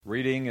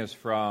Reading is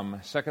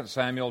from 2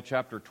 Samuel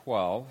chapter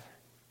 12,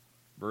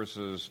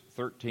 verses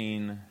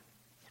 13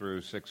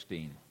 through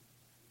 16.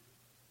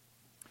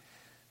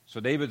 So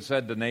David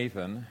said to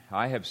Nathan,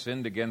 "I have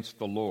sinned against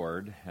the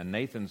Lord." And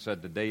Nathan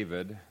said to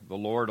David, "The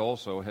Lord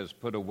also has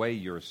put away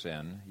your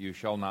sin. You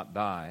shall not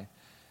die.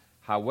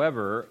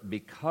 However,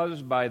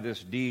 because by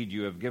this deed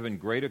you have given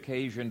great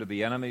occasion to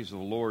the enemies of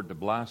the Lord to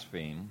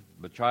blaspheme,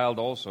 the child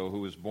also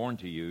who is born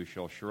to you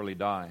shall surely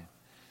die."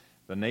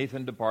 Then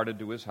Nathan departed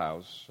to his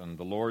house, and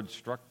the Lord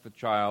struck the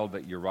child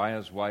that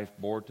Uriah's wife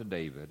bore to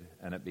David,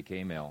 and it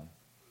became ill.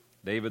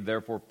 David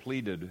therefore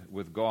pleaded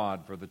with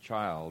God for the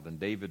child,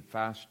 and David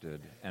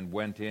fasted and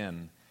went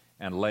in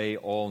and lay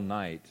all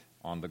night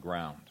on the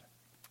ground.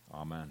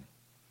 Amen.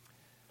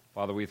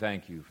 Father, we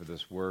thank you for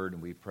this word,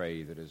 and we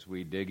pray that as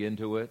we dig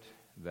into it,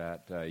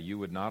 that you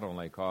would not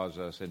only cause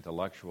us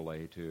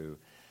intellectually to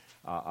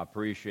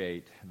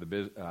appreciate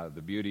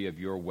the beauty of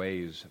your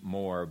ways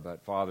more,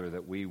 but Father,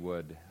 that we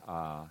would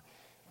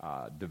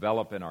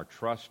develop in our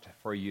trust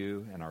for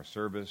you and our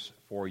service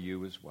for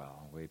you as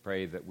well. We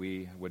pray that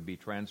we would be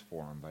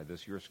transformed by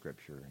this your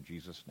scripture. In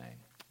Jesus' name,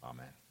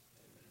 amen.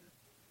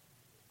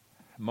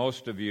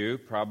 Most of you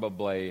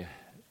probably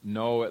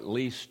know at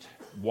least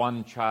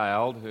one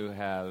child who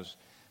has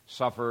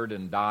suffered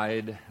and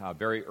died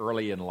very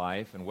early in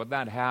life, and when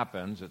that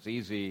happens, it's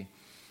easy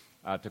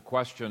to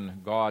question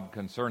God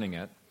concerning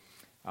it.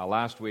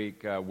 Last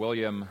week,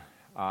 William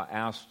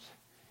asked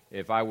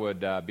if I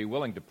would be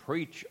willing to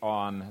preach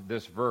on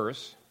this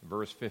verse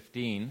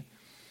 15,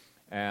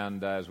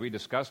 and as we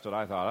discussed it,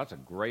 I thought, that's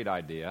a great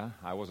idea.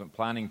 I wasn't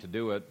planning to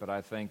do it, but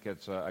I think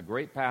it's a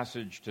great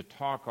passage to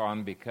talk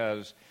on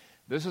because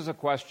this is a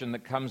question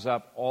that comes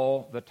up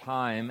all the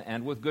time,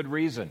 and with good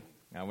reason.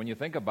 Now, when you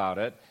think about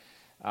it,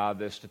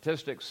 the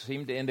statistics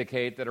seem to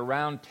indicate that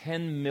around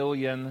 10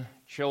 million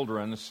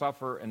children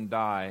suffer and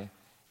die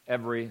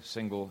every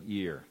single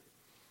year.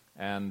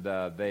 And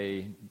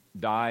they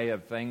die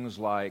of things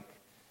like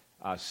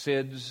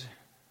SIDS,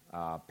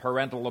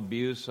 parental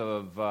abuse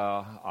of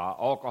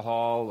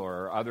alcohol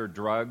or other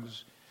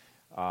drugs,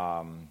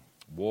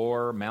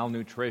 war,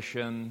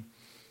 malnutrition.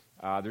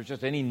 There's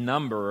just any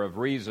number of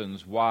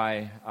reasons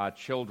why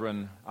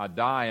children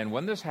die. And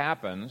when this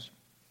happens,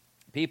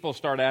 people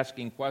start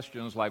asking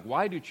questions like,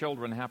 why do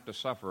children have to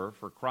suffer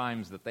for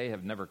crimes that they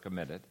have never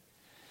committed?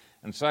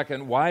 And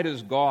second, why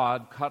does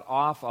God cut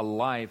off a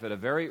life at a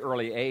very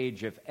early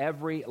age if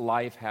every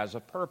life has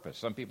a purpose?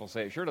 Some people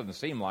say it sure doesn't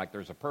seem like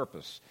there's a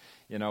purpose,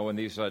 when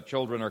these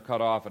children are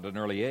cut off at an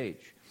early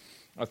age.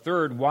 A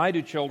third, why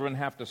do children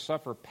have to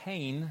suffer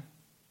pain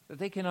that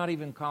they cannot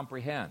even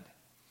comprehend?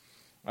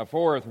 A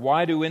fourth,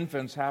 why do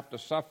infants have to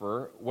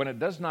suffer when it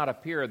does not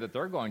appear that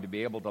they're going to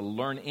be able to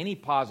learn any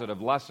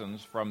positive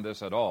lessons from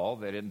this at all?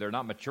 They're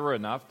not mature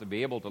enough to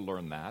be able to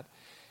learn that.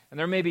 And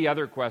there may be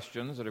other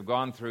questions that have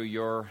gone through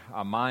your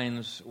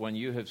minds when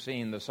you have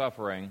seen the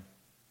suffering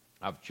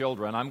of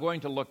children. I'm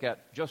going to look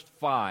at just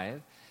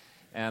 5,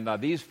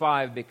 and these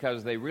 5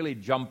 because they really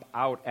jump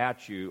out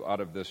at you out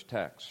of this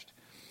text.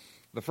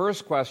 The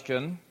first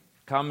question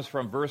comes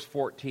from verse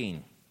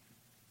 14.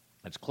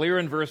 It's clear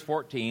in verse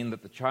 14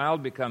 that the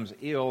child becomes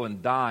ill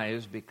and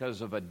dies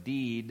because of a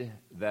deed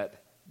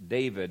that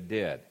David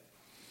did.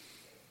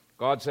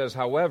 God says,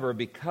 however,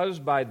 because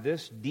by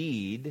this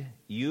deed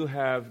you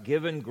have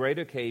given great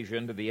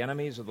occasion to the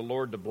enemies of the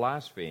Lord to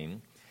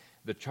blaspheme,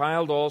 the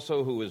child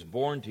also who is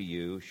born to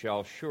you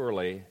shall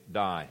surely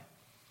die.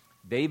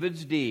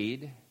 David's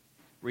deed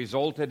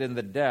resulted in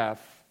the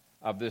death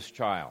of this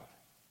child.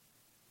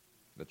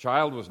 The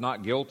child was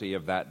not guilty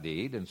of that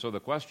deed, and so the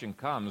question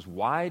comes,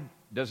 why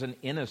does an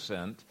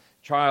innocent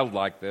child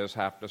like this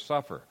have to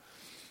suffer?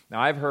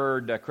 Now, I've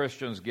heard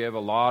Christians give a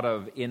lot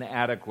of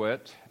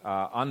inadequate,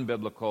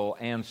 unbiblical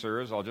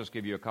answers. I'll just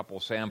give you a couple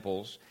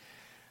samples.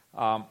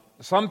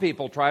 Some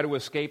people try to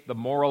escape the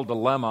moral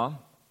dilemma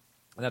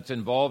that's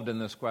involved in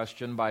this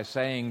question by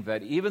saying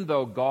that even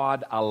though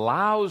God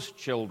allows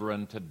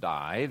children to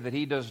die, that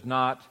He does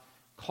not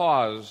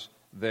cause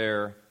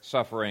their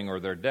suffering or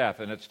their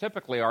death. And it's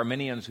typically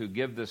Arminians who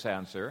give this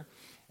answer.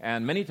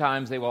 And many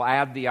times they will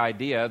add the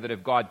idea that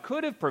if God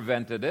could have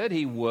prevented it,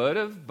 He would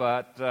have,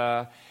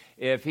 but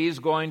if He's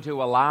going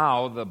to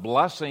allow the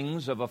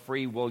blessings of a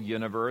free will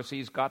universe,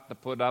 He's got to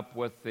put up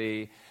with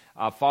the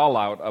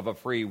fallout of a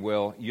free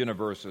will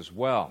universe as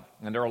well.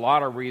 And there are a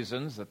lot of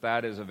reasons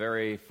that is a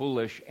very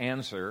foolish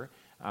answer.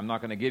 I'm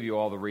not going to give you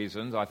all the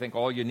reasons. I think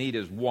all you need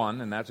is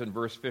one, and that's in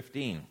verse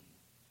 15.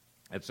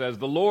 It says,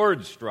 "The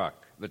Lord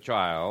struck the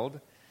child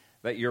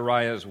that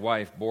Uriah's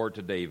wife bore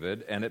to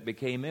David, and it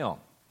became ill."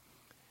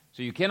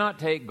 So you cannot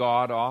take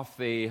God off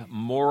the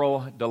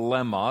moral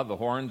dilemma, the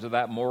horns of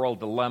that moral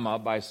dilemma,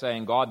 by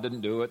saying God didn't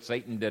do it,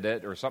 Satan did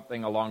it, or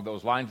something along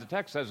those lines. The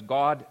text says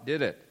God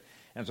did it.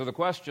 And so the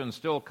question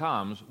still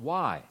comes,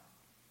 why?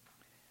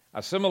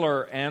 A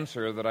similar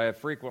answer that I have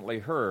frequently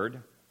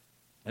heard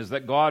is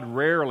that God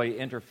rarely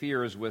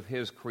interferes with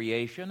His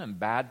creation, and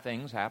bad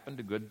things happen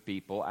to good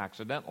people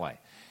accidentally.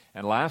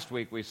 And last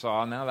week we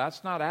saw, now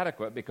that's not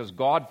adequate because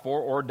God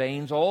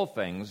foreordains all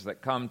things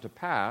that come to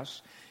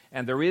pass,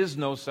 and there is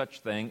no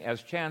such thing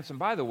as chance. And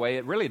by the way,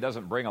 it really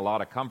doesn't bring a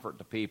lot of comfort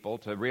to people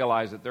to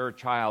realize that their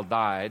child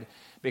died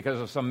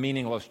because of some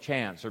meaningless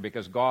chance or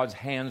because God's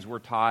hands were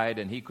tied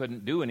and he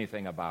couldn't do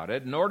anything about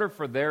it. In order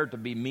for there to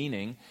be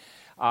meaning,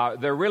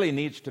 there really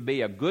needs to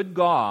be a good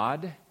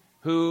God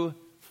who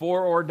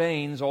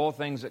foreordains all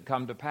things that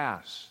come to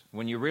pass.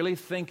 When you really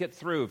think it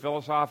through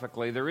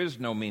philosophically, there is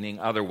no meaning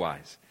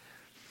otherwise.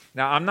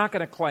 Now, I'm not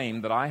going to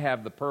claim that I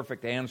have the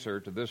perfect answer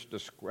to this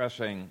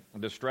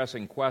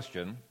distressing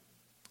question.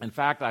 In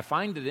fact, I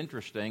find it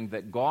interesting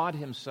that God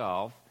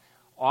himself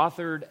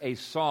authored a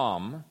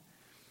psalm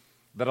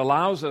that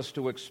allows us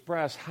to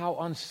express how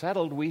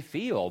unsettled we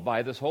feel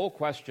by this whole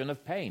question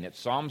of pain. It's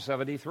Psalm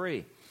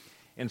 73.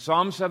 In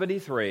Psalm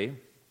 73,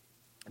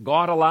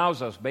 God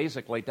allows us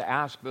basically to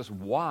ask this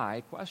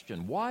why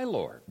question. Why,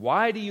 Lord?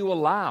 Why do you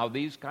allow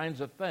these kinds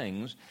of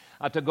things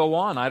to go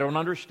on? I don't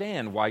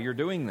understand why you're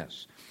doing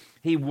this.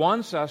 He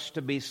wants us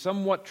to be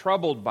somewhat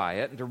troubled by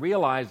it and to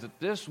realize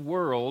that this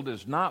world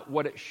is not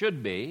what it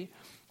should be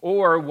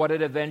or what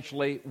it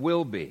eventually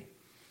will be.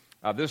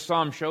 This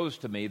psalm shows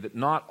to me that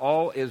not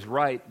all is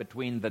right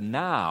between the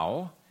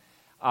now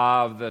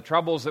of the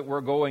troubles that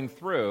we're going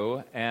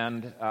through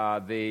and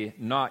the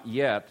not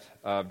yet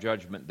of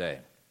Judgment Day.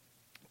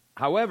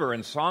 However,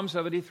 in Psalm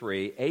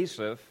 73,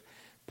 Asaph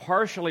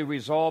partially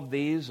resolved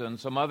these and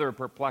some other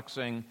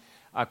perplexing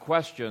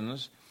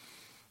questions,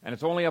 and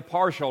it's only a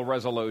partial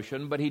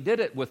resolution, but he did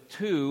it with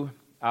two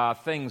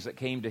things that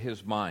came to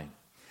his mind.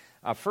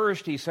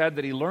 First, he said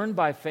that he learned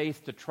by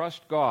faith to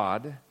trust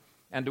God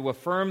and to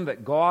affirm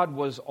that God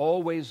was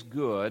always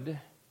good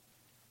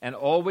and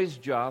always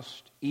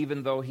just,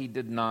 even though he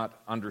did not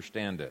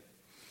understand it.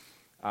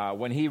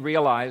 When he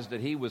realized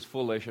that he was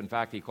foolish, in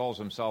fact, he calls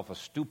himself a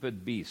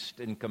stupid beast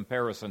in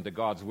comparison to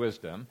God's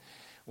wisdom.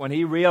 When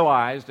he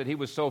realized that he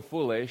was so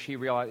foolish, he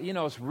realized,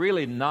 it's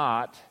really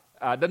not,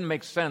 it doesn't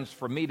make sense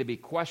for me to be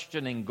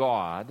questioning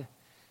God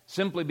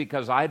simply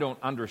because I don't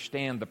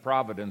understand the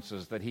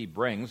providences that he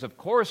brings. Of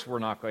course, we're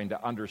not going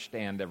to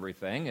understand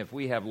everything if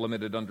we have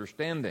limited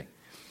understanding.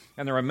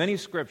 And there are many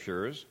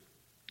scriptures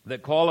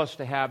that call us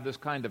to have this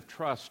kind of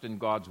trust in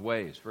God's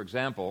ways. For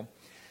example,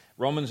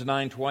 Romans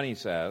 9:20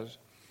 says,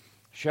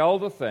 "Shall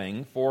the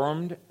thing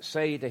formed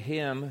say to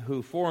him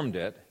who formed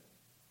it,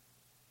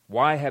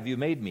 'Why have you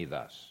made me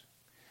thus?'"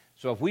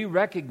 So if we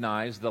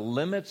recognize the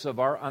limits of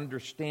our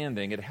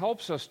understanding, it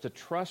helps us to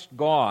trust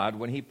God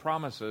when he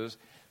promises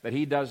that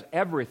he does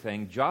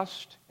everything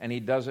just and he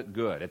does it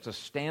good. It's a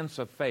stance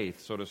of faith,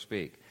 so to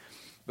speak.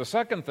 The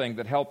second thing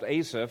that helped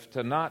Asaph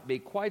to not be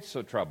quite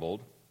so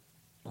troubled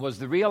was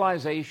the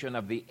realization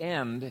of the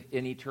end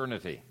in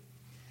eternity.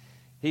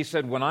 He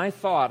said, when I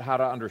thought how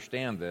to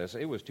understand this,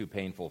 it was too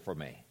painful for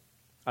me.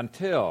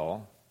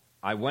 Until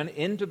I went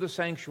into the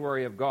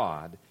sanctuary of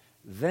God,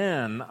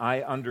 then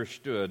I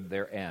understood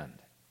their end.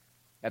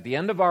 At the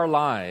end of our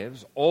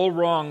lives, all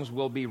wrongs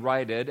will be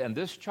righted, and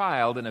this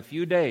child, in a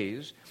few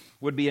days,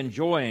 would be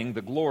enjoying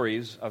the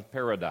glories of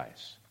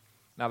paradise.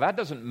 Now, that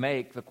doesn't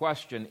make the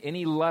question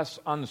any less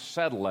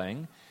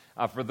unsettling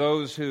for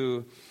those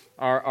who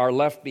are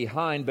left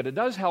behind, but it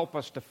does help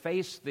us to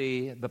face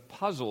the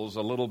puzzles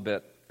a little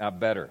bit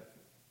better.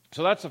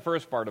 So that's the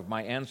first part of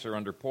my answer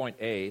under point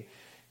A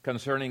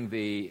concerning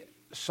the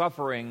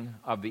suffering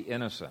of the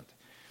innocent.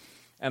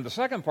 And the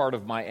second part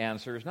of my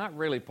answer is not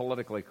really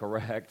politically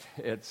correct.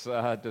 It's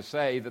to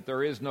say that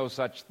there is no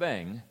such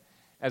thing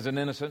as an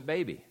innocent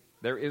baby.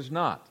 There is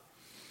not.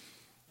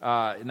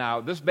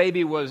 Now, this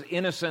baby was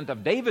innocent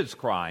of David's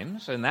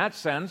crimes. In that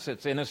sense,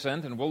 it's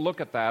innocent, and we'll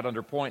look at that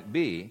under point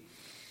B.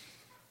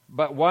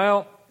 But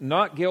while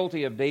not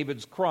guilty of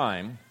David's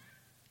crime,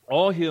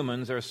 all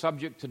humans are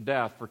subject to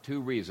death for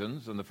two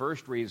reasons. And the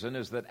first reason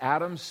is that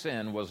Adam's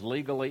sin was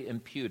legally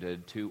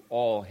imputed to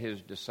all his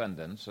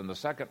descendants. And the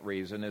second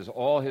reason is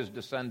all his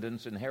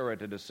descendants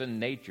inherited a sin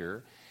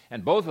nature.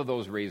 And both of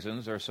those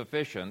reasons are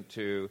sufficient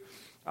to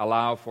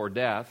allow for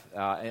death,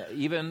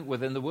 even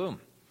within the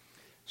womb.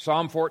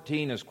 Psalm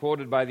 14 is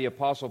quoted by the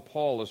Apostle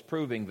Paul as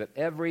proving that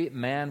every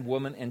man,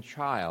 woman, and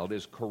child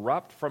is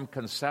corrupt from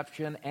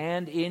conception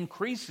and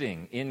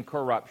increasing in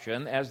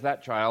corruption as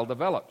that child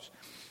develops.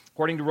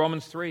 According to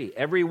Romans 3,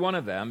 every one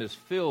of them is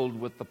filled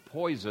with the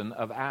poison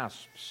of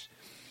asps.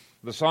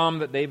 The psalm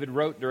that David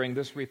wrote during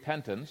this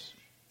repentance,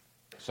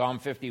 Psalm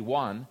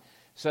 51,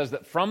 says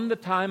that from the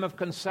time of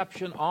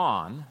conception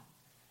on,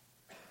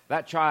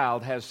 that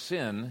child has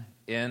sin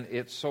in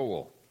its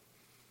soul.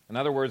 In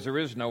other words, there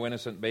is no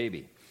innocent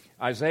baby.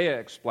 Isaiah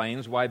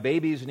explains why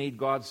babies need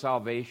God's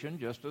salvation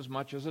just as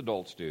much as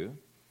adults do.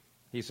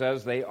 He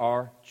says they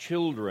are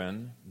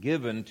children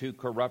given to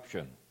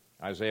corruption,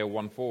 Isaiah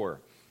 1:4.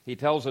 He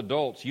tells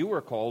adults, you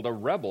were called a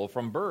rebel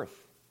from birth,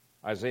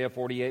 Isaiah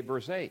 48,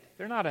 verse 8.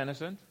 They're not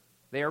innocent.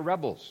 They are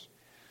rebels.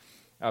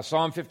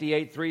 Psalm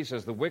 58:3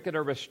 says, the wicked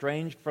are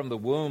estranged from the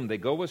womb. They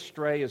go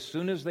astray as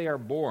soon as they are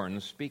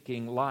born,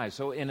 speaking lies.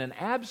 So in an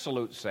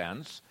absolute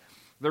sense,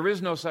 There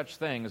is no such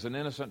thing as an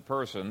innocent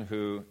person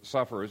who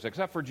suffers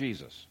except for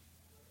Jesus.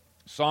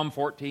 Psalm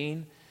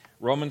 14,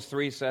 Romans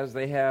 3 says,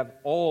 they have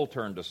all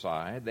turned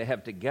aside. They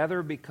have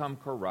together become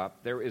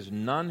corrupt. There is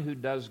none who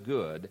does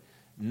good,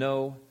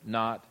 no,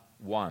 not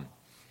one.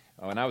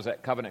 When I was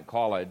at Covenant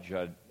College,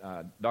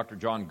 Dr.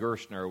 John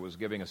Gerstner was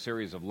giving a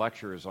series of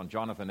lectures on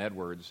Jonathan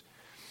Edwards.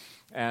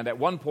 And at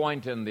one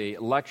point in the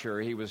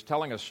lecture, he was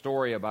telling a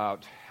story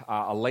about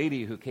a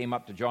lady who came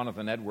up to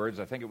Jonathan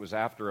Edwards. I think it was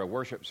after a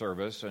worship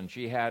service, and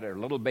she had her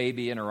little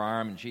baby in her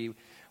arm, and she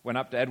went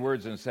up to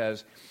Edwards and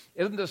says,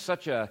 "Isn't this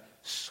such a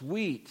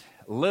sweet,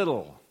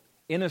 little,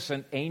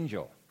 innocent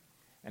angel?"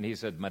 And he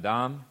said,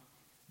 "Madame,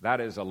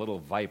 that is a little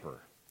viper."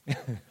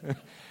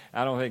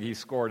 I don't think he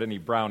scored any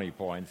brownie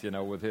points,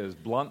 with his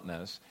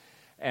bluntness.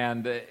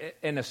 And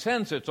in a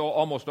sense, it's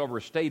almost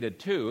overstated,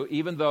 too.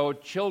 Even though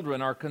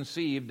children are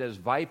conceived as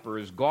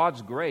vipers,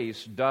 God's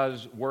grace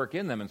does work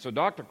in them. And so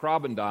Dr.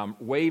 Krabendam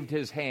waved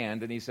his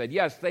hand, and he said,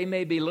 yes, they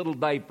may be little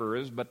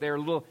vipers, but they're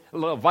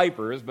little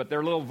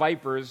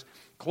vipers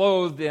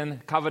clothed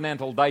in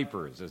covenantal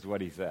diapers, is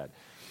what he said.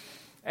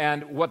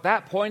 And what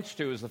that points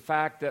to is the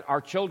fact that our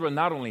children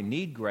not only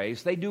need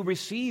grace, they do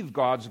receive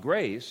God's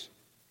grace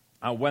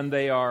when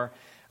they are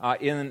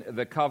in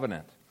the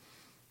covenant.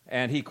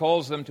 And he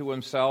calls them to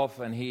himself,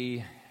 and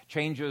he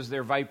changes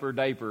their viper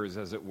diapers,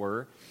 as it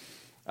were.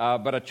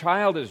 But a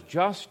child is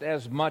just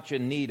as much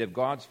in need of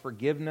God's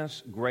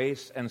forgiveness,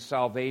 grace, and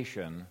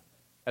salvation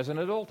as an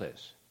adult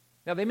is.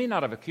 Now, they may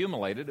not have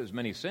accumulated as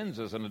many sins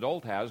as an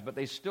adult has, but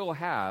they still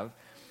have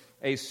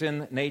a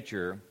sin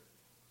nature.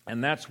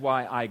 And that's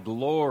why I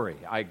glory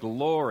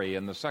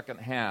in the second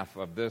half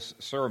of this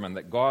sermon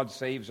that God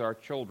saves our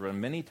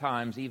children many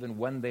times even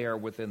when they are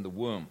within the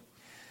womb.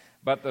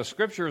 But the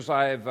scriptures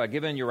I've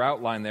given your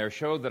outline there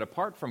show that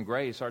apart from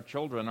grace, our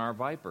children are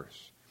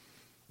vipers.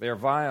 They are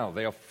vile.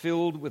 They are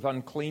filled with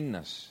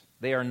uncleanness.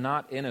 They are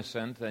not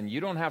innocent, and you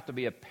don't have to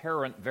be a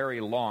parent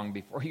very long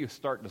before you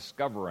start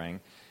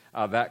discovering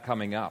that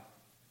coming up.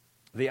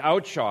 The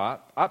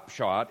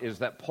upshot is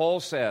that Paul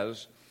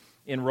says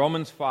in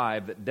Romans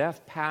 5 that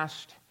death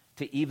passed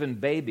to even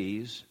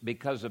babies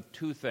because of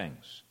two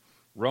things.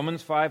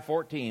 Romans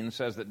 5:14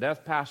 says that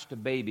death passed to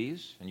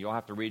babies, and you'll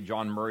have to read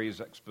John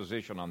Murray's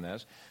exposition on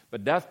this,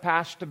 but death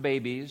passed to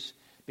babies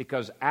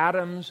because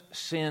Adam's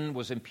sin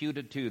was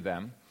imputed to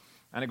them.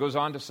 And it goes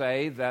on to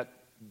say that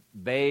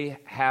they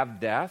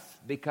have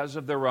death because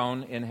of their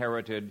own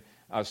inherited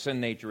sin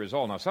nature as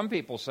well. Now, some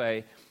people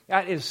say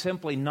that is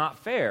simply not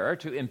fair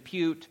to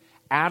impute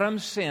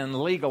Adam's sin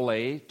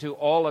legally to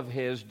all of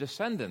his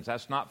descendants.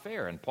 That's not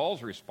fair. And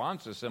Paul's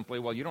response is simply,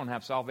 well, you don't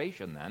have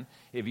salvation then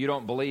if you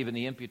don't believe in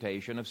the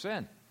imputation of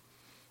sin.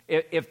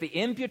 If the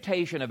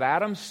imputation of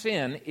Adam's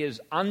sin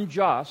is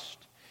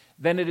unjust,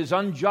 then it is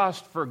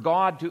unjust for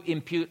God to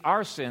impute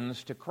our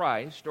sins to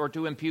Christ or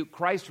to impute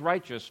Christ's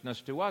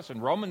righteousness to us.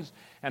 And Romans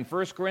and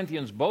 1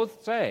 Corinthians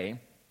both say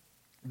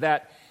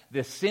that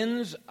the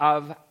sin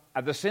of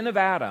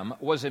Adam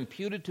was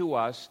imputed to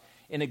us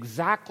in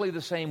exactly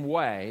the same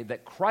way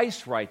that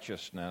Christ's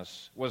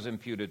righteousness was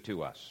imputed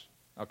to us.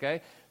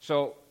 Okay?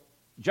 So,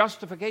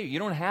 justification, you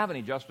don't have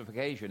any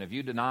justification if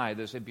you deny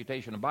this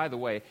imputation. And by the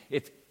way,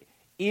 it's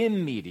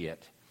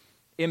immediate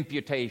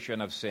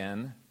imputation of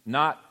sin,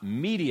 not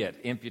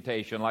mediate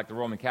imputation like the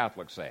Roman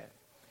Catholics say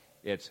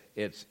it.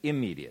 It's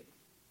immediate.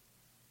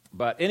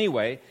 But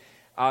anyway,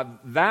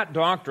 that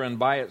doctrine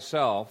by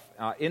itself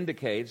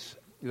indicates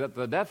that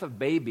the death of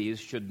babies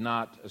should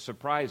not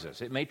surprise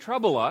us. It may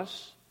trouble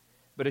us,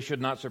 but it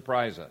should not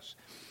surprise us.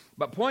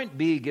 But point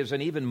B gives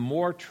an even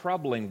more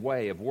troubling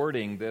way of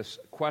wording this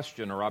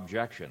question or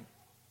objection.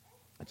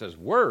 It says,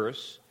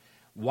 worse,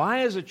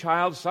 why is a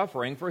child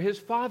suffering for his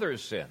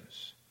father's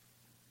sins?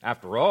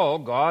 After all,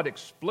 God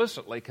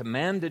explicitly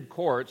commanded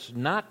courts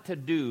not to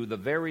do the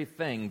very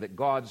thing that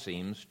God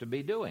seems to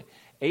be doing.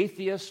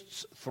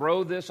 Atheists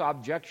throw this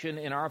objection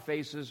in our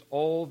faces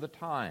all the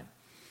time.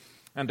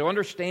 And to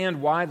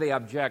understand why they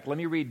object, let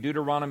me read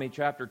Deuteronomy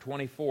chapter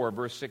 24,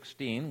 verse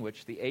 16,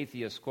 which the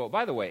atheists quote.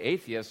 By the way,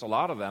 atheists, a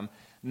lot of them,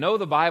 know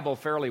the Bible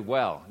fairly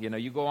well.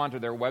 You go onto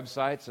their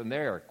websites and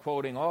they're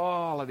quoting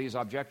all of these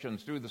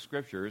objections through the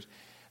Scriptures.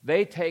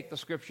 They take the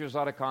Scriptures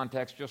out of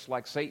context just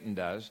like Satan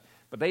does,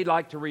 but they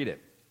like to read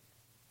it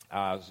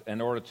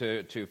in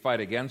order to fight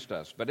against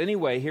us. But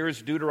anyway,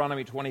 here's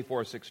Deuteronomy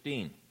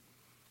 24:16.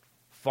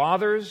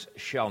 Fathers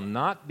shall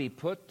not be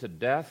put to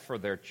death for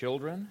their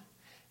children,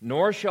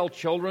 nor shall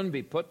children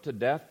be put to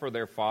death for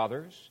their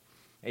fathers.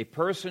 A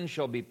person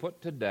shall be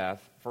put to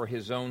death for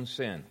his own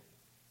sin.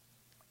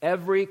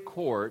 Every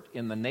court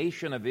in the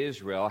nation of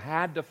Israel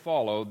had to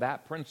follow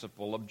that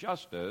principle of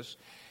justice,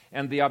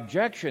 and the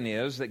objection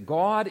is that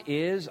God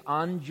is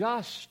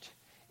unjust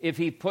if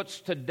he puts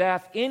to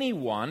death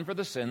anyone for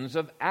the sins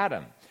of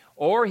Adam,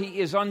 or he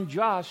is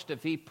unjust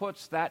if he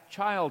puts that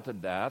child to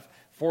death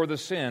for the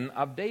sin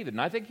of David.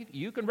 And I think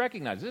you can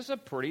recognize this is a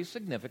pretty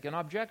significant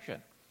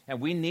objection. And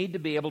we need to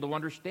be able to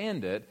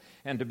understand it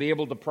and to be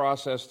able to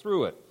process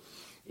through it.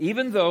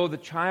 Even though the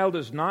child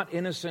is not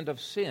innocent of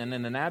sin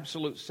in an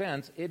absolute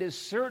sense, it is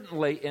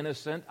certainly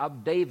innocent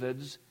of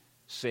David's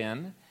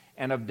sin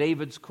and of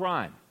David's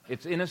crime.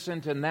 It's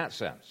innocent in that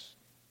sense.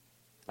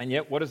 And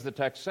yet, what does the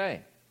text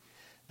say?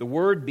 The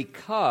word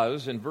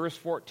because in verse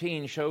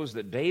 14 shows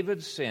that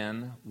David's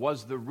sin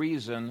was the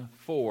reason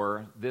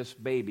for this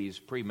baby's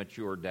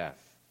premature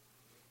death.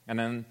 And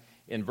then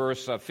in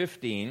verse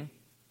 15,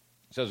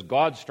 it says,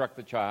 God struck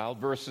the child.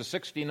 Verses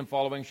 16 and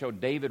following show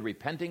David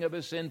repenting of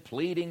his sin,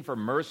 pleading for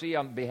mercy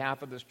on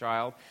behalf of this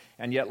child.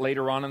 And yet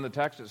later on in the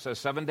text, it says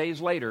 7 days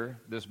later,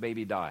 this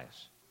baby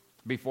dies,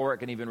 before it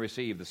can even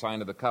receive the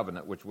sign of the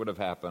covenant, which would have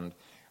happened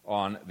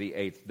on the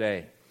 8th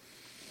day.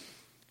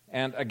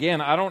 And again,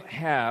 I don't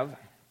have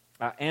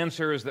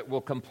answers that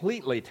will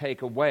completely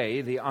take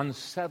away the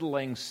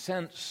unsettling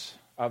sense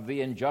of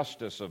the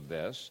injustice of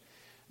this.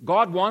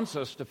 God wants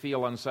us to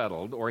feel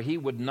unsettled, or He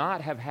would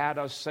not have had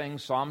us sing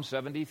Psalm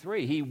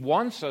 73. He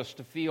wants us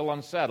to feel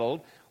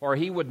unsettled, or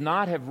He would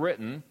not have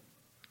written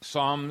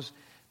Psalms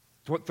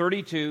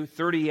 32,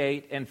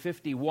 38, and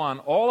 51,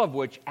 all of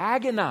which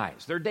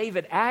agonize. They're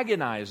David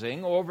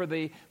agonizing over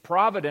the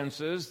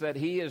providences that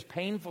he is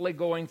painfully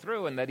going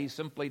through and that he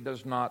simply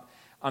does not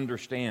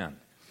understand.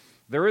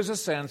 There is a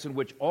sense in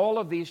which all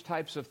of these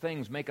types of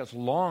things make us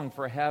long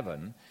for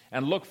heaven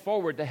and look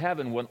forward to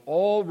heaven when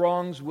all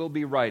wrongs will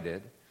be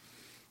righted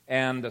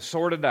and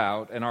sorted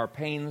out and our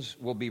pains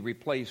will be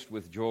replaced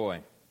with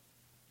joy.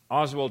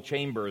 Oswald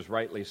Chambers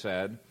rightly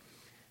said,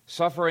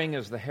 "Suffering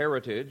is the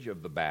heritage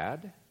of the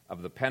bad,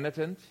 of the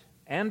penitent,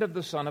 and of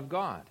the Son of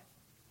God.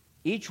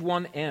 Each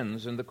one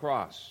ends in the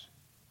cross.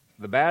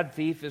 The bad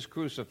thief is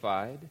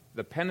crucified,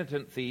 the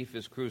penitent thief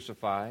is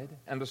crucified,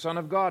 and the Son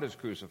of God is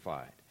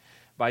crucified.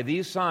 By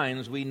these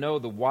signs we know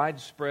the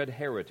widespread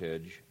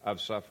heritage of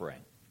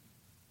suffering."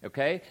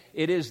 Okay?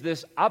 It is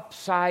this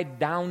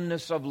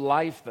upside-downness of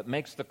life that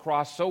makes the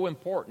cross so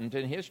important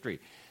in history.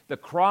 The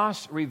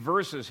cross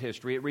reverses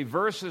history. It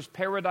reverses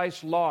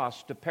paradise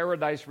lost to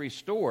paradise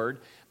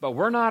restored, but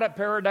we're not at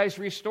paradise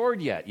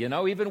restored yet. You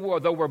know, even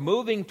though we're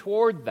moving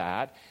toward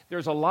that,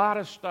 there's a lot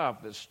of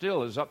stuff that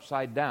still is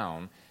upside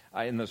down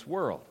in this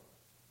world.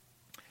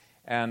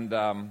 And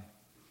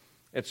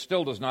it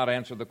still does not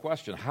answer the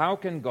question, how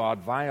can God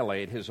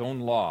violate His own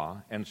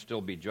law and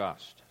still be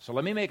just? So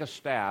let me make a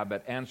stab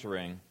at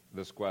answering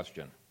this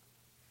question.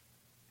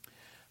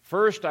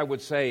 First, I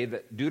would say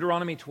that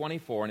Deuteronomy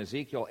 24 and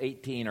Ezekiel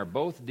 18 are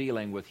both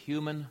dealing with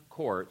human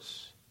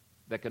courts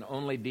that can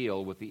only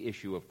deal with the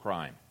issue of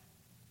crime.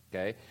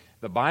 Okay?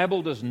 The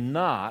Bible does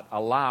not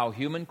allow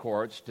human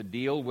courts to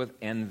deal with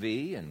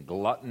envy and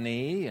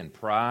gluttony and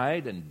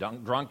pride and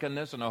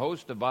drunkenness and a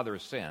host of other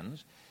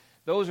sins.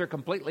 Those are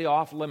completely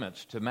off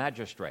limits to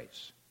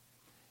magistrates.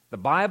 The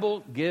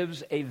Bible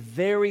gives a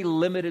very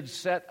limited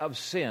set of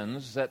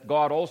sins that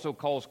God also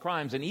calls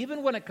crimes. And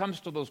even when it comes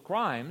to those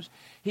crimes,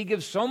 He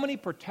gives so many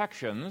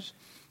protections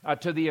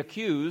to the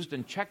accused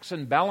and checks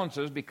and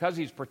balances because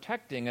He's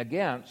protecting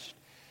against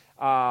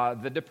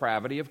the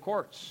depravity of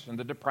courts and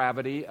the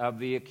depravity of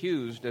the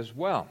accused as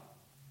well.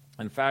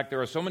 In fact,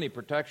 there are so many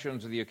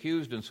protections of the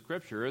accused in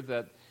Scripture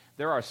that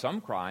there are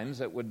some crimes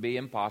that would be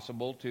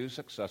impossible to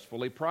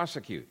successfully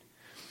prosecute.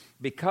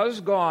 Because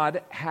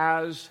God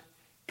has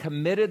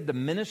committed the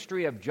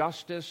ministry of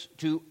justice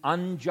to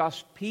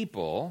unjust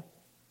people,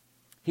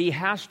 He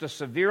has to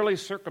severely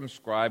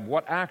circumscribe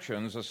what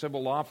actions a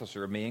civil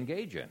officer may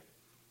engage in.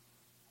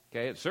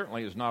 Okay, it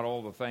certainly is not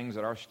all the things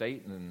that our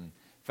state and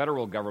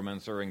federal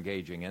governments are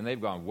engaging in.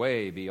 They've gone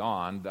way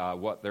beyond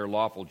what their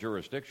lawful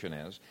jurisdiction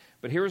is.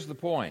 But here's the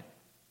point.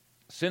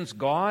 Since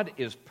God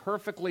is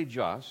perfectly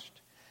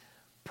just,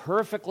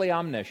 perfectly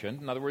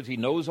omniscient, in other words, He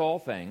knows all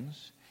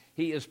things,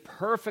 He is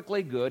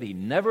perfectly good, He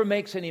never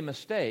makes any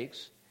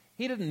mistakes,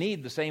 He doesn't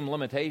need the same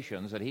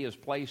limitations that He has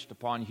placed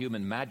upon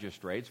human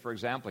magistrates. For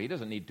example, He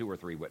doesn't need 2 or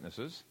 3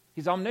 witnesses.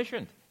 He's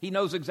omniscient. He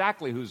knows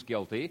exactly who's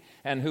guilty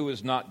and who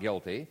is not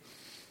guilty.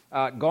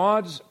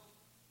 God's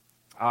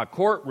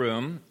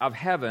courtroom of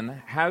heaven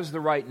has the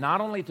right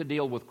not only to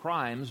deal with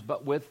crimes,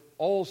 but with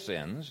all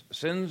sins,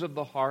 sins of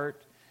the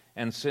heart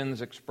and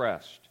sins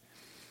expressed.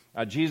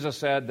 Jesus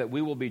said that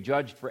we will be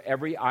judged for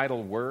every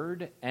idle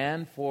word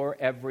and for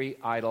every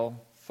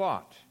idle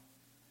thought.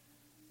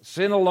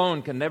 Sin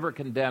alone can never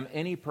condemn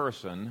any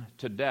person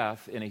to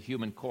death in a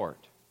human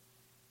court,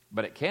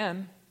 but it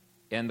can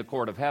in the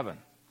court of heaven.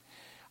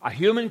 A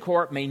human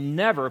court may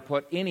never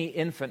put any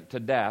infant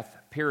to death,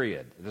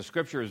 period. The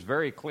Scripture is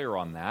very clear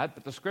on that,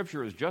 but the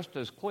Scripture is just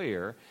as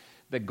clear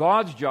that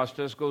God's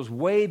justice goes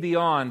way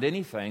beyond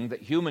anything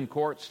that human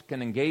courts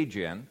can engage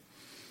in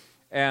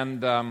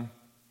and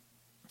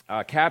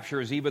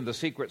captures even the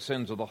secret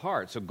sins of the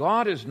heart. So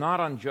God is not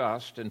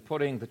unjust in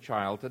putting the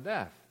child to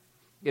death.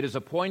 It is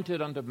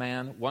appointed unto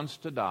man once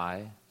to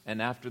die,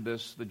 and after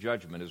this the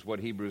judgment, is what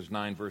Hebrews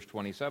 9 verse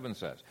 27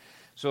 says.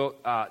 So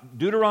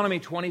Deuteronomy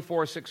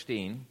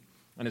 24:16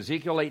 and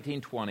Ezekiel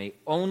 18:20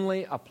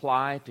 only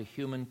apply to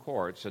human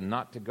courts and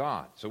not to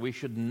God. So we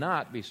should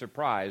not be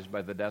surprised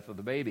by the death of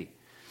the baby.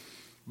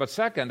 But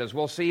second, as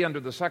we'll see under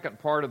the second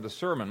part of the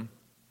sermon,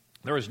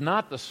 there is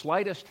not the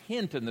slightest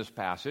hint in this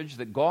passage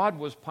that God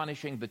was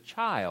punishing the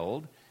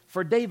child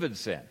for David's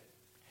sin.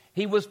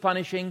 He was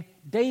punishing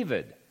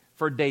David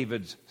for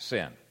David's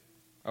sin.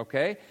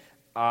 Okay?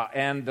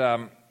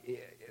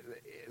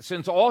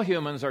 Since all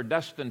humans are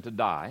destined to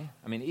die,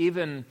 I mean,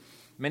 even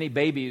many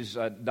babies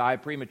die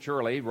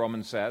prematurely,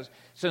 Romans says.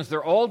 Since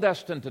they're all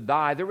destined to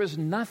die, there is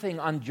nothing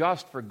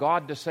unjust for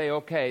God to say,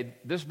 okay,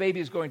 this baby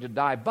is going to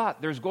die,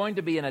 but there's going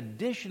to be an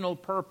additional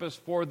purpose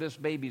for this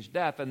baby's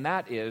death, and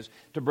that is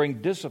to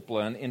bring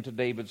discipline into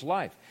David's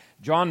life.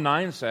 John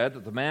 9 said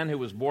that the man who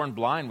was born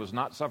blind was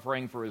not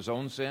suffering for his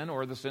own sin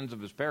or the sins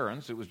of his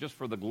parents. It was just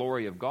for the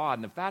glory of God.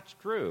 And if that's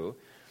true,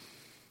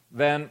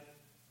 then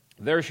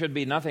there should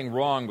be nothing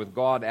wrong with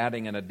God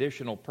adding an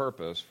additional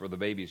purpose for the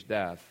baby's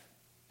death,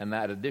 and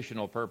that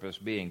additional purpose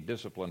being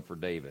discipline for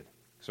David.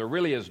 So there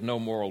really is no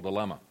moral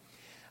dilemma.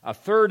 A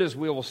third, as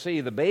we will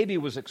see, the baby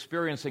was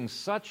experiencing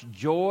such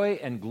joy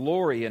and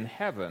glory in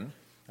heaven,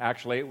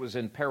 actually it was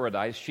in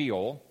paradise,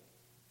 Sheol,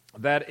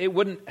 that it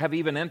wouldn't have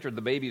even entered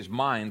the baby's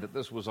mind that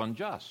this was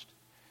unjust.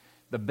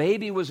 The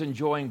baby was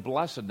enjoying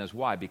blessedness.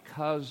 Why?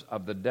 Because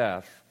of the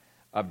death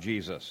of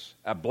Jesus,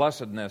 a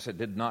blessedness it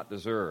did not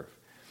deserve.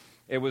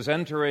 It was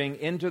entering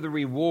into the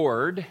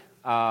reward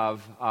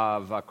of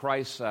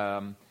Christ's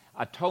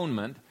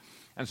atonement.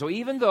 And so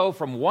even though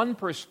from one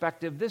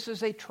perspective this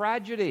is a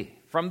tragedy,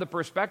 from the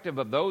perspective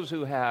of those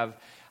who have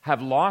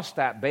lost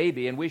that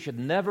baby, and we should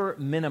never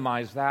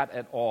minimize that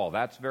at all.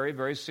 That's very,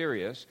 very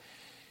serious.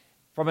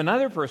 From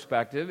another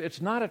perspective,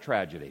 it's not a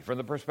tragedy. From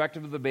the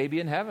perspective of the baby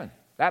in heaven,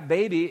 that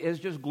baby is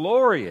just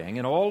glorying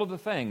in all of the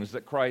things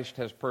that Christ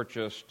has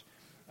purchased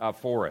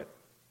for it.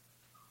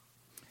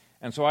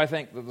 And so I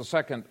think that the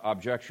second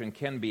objection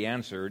can be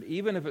answered,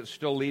 even if it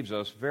still leaves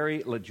us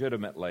very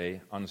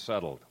legitimately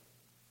unsettled.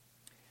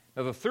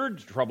 Now, the third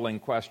troubling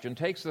question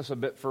takes this a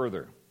bit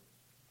further.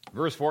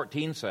 Verse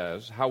 14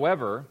 says,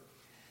 "However,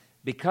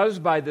 because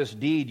by this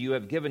deed you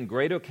have given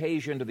great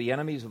occasion to the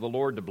enemies of the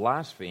Lord to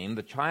blaspheme,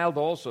 the child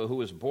also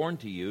who is born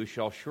to you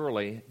shall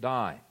surely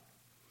die."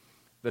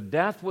 The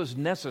death was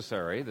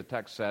necessary, the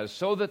text says,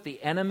 so that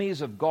the enemies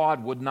of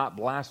God would not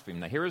blaspheme.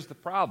 Now, here's the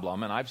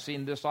problem, and I've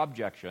seen this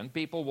objection.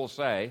 People will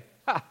say,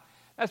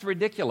 that's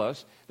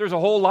ridiculous. There's a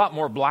whole lot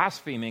more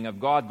blaspheming of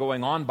God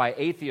going on by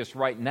atheists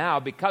right now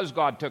because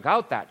God took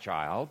out that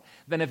child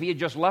than if he had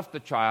just left the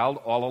child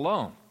all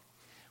alone.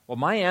 Well,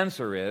 my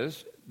answer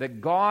is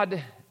that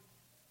God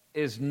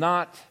is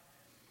not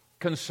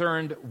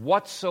concerned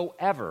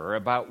whatsoever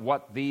about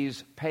what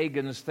these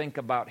pagans think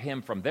about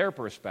him from their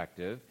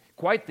perspective.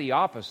 Quite the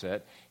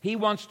opposite. He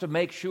wants to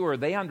make sure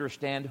they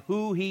understand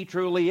who he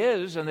truly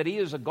is and that he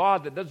is a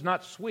God that does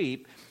not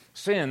sweep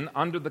sin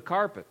under the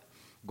carpet.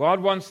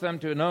 God wants them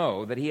to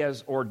know that he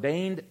has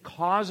ordained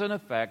cause and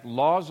effect,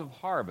 laws of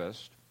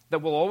harvest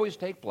that will always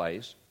take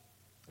place.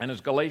 And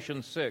as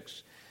Galatians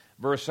 6,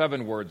 verse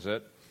 7 words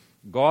it,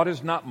 God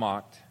is not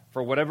mocked,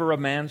 for whatever a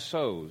man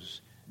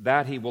sows,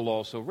 that he will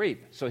also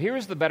reap. So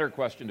here's the better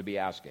question to be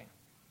asking.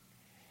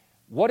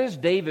 What is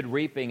David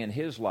reaping in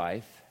his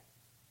life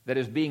that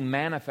is being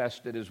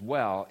manifested as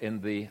well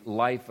in the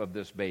life of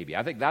this baby?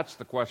 I think that's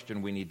the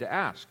question we need to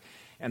ask.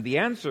 And the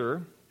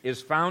answer is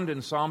found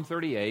in Psalm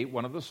 38,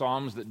 one of the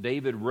Psalms that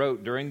David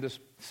wrote during this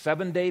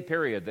 7-day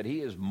period that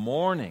he is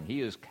mourning.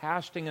 He is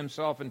casting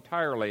himself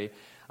entirely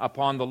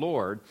upon the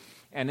Lord.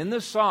 And in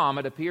this psalm,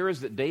 it appears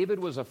that David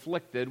was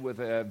afflicted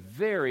with a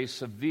very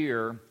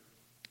severe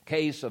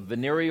case of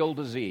venereal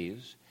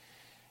disease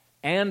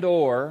and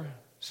or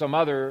some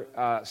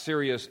other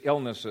serious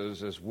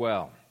illnesses as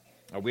well.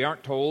 We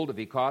aren't told if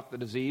he caught the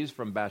disease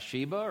from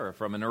Bathsheba or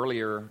from an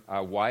earlier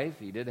wife.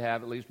 He did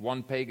have at least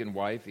one pagan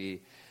wife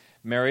he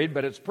married,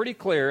 but it's pretty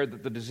clear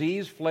that the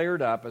disease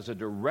flared up as a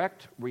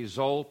direct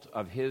result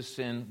of his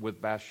sin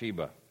with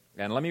Bathsheba.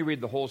 And let me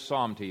read the whole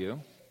psalm to you.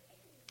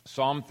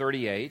 Psalm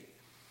 38,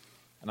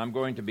 and I'm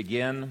going to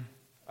begin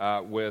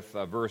with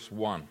verse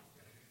 1.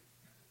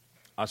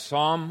 A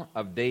psalm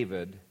of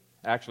David,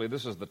 actually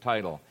this is the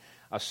title,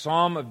 a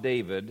psalm of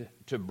David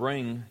to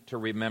bring to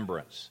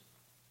remembrance.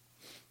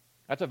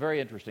 That's a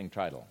very interesting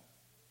title.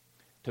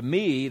 To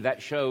me,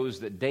 that shows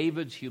that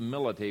David's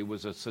humility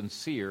was a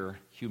sincere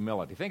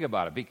humility. Think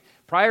about it.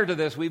 Prior to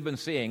this, we've been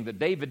seeing that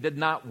David did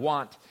not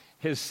want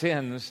his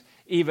sins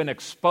even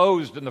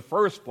exposed in the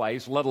first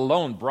place, let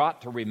alone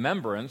brought to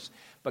remembrance.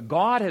 But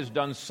God has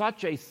done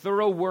such a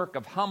thorough work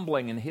of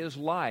humbling in his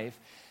life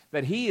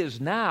that he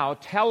is now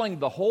telling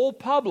the whole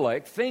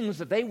public things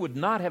that they would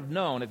not have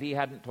known if he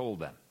hadn't told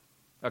them.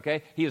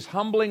 Okay? He is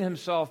humbling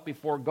himself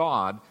before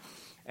God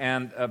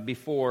and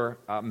before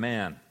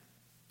man.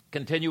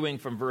 Continuing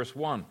from verse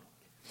 1.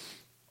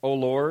 O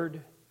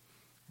Lord,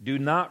 do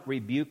not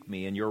rebuke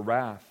me in your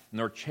wrath,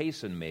 nor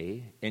chasten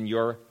me in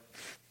your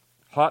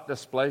hot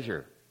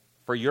displeasure.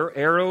 For your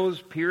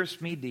arrows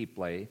pierce me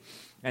deeply,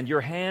 and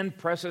your hand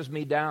presses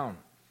me down.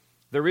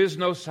 There is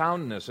no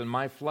soundness in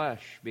my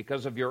flesh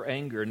because of your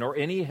anger, nor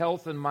any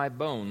health in my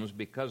bones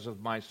because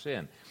of my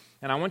sin.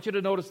 And I want you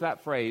to notice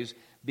that phrase,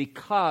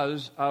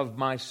 because of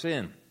my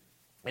sin.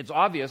 It's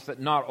obvious that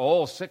not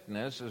all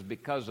sickness is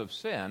because of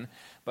sin,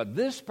 but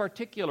this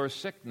particular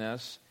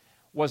sickness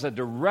was a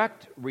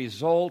direct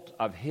result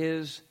of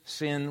his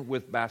sin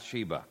with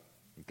Bathsheba.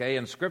 Okay,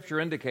 and Scripture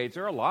indicates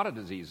there are a lot of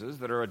diseases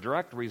that are a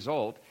direct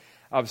result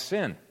of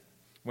sin.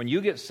 When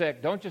you get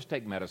sick, don't just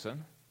take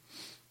medicine.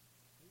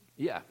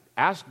 Yeah,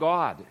 ask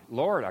God,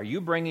 Lord, are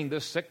you bringing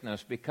this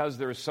sickness because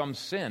there is some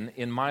sin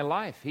in my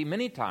life? He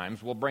many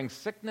times will bring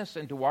sickness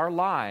into our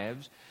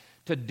lives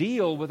to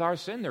deal with our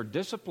sin, their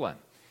discipline.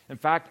 In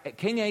fact,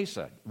 King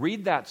Asa,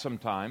 read that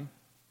sometime.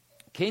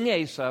 King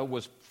Asa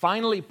was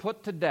finally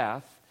put to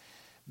death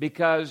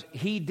because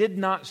he did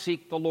not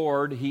seek the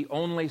Lord. He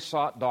only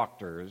sought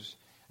doctors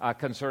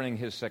concerning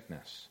his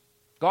sickness.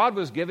 God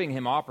was giving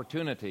him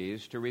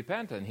opportunities to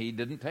repent, and he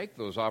didn't take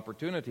those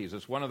opportunities.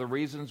 It's one of the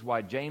reasons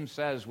why James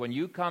says, when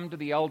you come to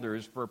the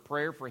elders for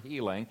prayer for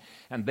healing,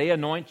 and they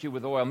anoint you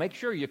with oil, make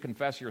sure you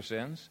confess your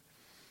sins.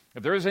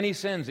 If there is any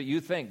sins that you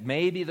think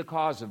may be the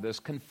cause of this,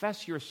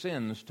 confess your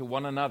sins to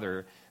one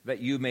another that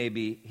you may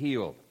be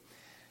healed.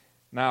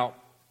 Now,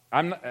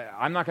 I'm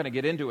not going to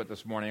get into it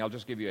this morning. I'll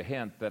just give you a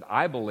hint that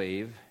I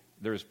believe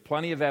there's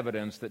plenty of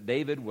evidence that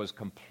David was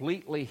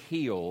completely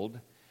healed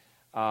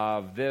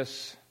of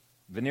this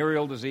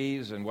venereal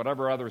disease and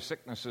whatever other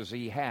sicknesses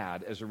he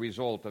had as a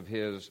result of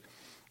his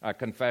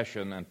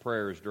confession and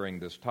prayers during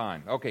this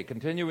time. Okay,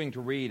 continuing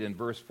to read in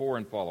verse 4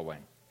 and following.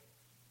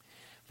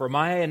 For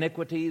my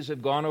iniquities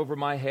have gone over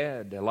my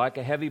head. Like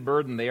a heavy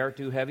burden, they are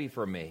too heavy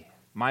for me.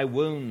 My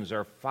wounds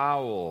are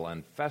foul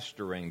and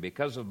festering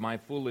because of my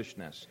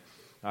foolishness.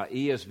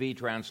 ESV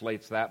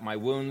translates that, my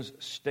wounds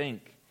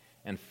stink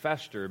and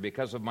fester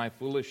because of my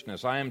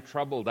foolishness. I am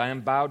troubled. I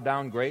am bowed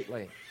down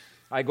greatly.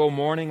 I go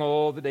mourning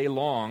all the day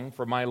long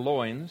for my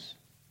loins,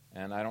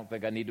 and I don't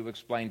think I need to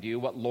explain to you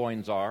what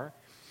loins are.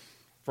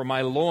 For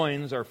my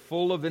loins are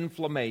full of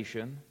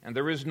inflammation, and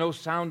there is no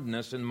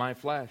soundness in my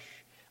flesh.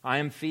 I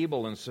am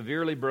feeble and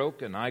severely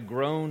broken. I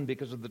groan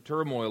because of the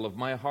turmoil of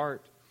my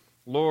heart.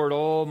 Lord,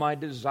 all my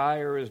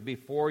desire is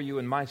before you,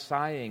 and my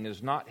sighing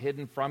is not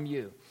hidden from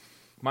you.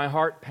 My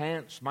heart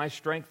pants, my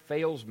strength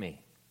fails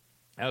me.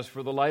 As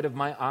for the light of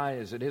my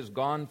eyes, it has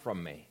gone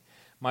from me.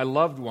 My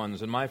loved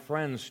ones and my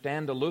friends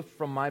stand aloof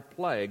from my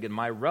plague, and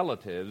my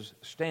relatives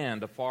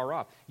stand afar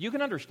off. You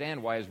can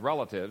understand why his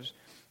relatives,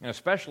 and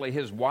especially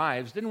his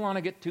wives, didn't want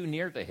to get too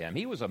near to him.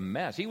 He was a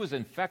mess. He was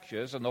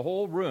infectious, and the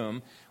whole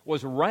room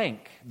was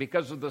rank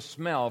because of the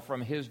smell from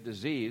his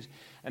disease.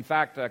 In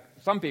fact,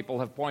 some people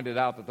have pointed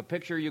out that the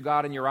picture you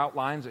got in your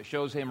outlines that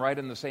shows him right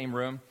in the same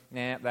room,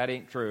 that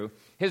ain't true.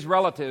 His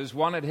relatives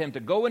wanted him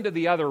to go into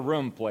the other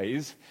room,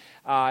 please,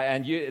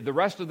 the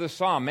rest of the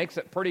psalm makes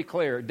it pretty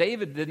clear.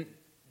 David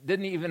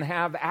didn't even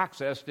have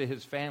access to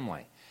his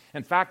family.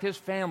 In fact, his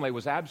family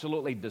was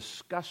absolutely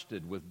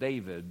disgusted with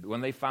David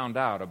when they found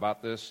out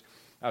about this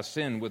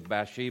sin with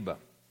Bathsheba.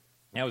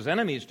 Now, his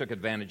enemies took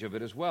advantage of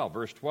it as well.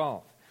 Verse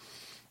 12.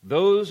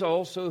 Those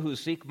also who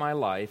seek my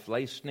life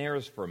lay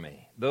snares for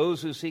me.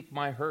 Those who seek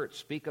my hurt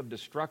speak of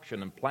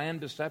destruction and plan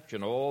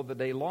deception all the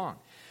day long.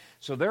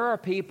 So there are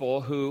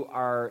people who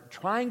are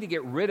trying to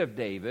get rid of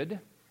David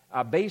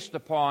based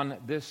upon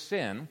this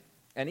sin.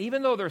 And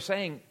even though they're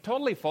saying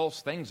totally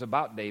false things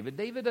about David,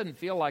 David doesn't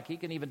feel like he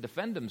can even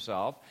defend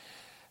himself,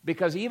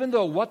 because even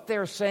though what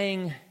they're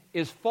saying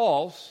is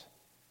false,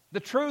 the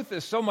truth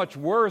is so much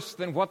worse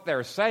than what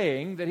they're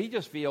saying that he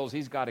just feels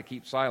he's got to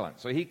keep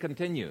silent. So he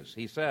continues.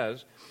 He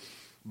says,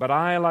 but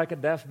I, like a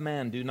deaf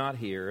man, do not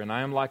hear, and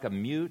I am like a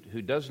mute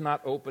who does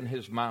not open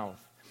his mouth.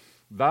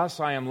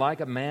 Thus I am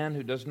like a man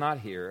who does not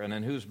hear, and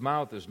in whose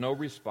mouth is no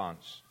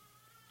response.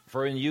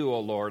 For in you, O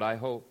Lord, I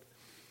hope.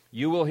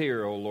 You will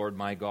hear, O Lord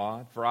my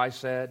God, for I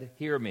said,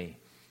 hear me,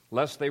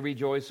 lest they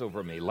rejoice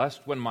over me,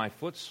 lest when my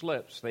foot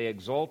slips they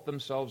exalt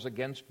themselves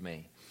against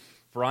me.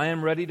 For I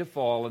am ready to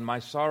fall, and my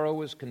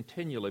sorrow is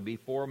continually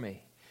before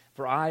me.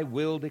 For I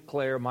will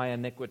declare my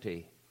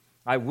iniquity.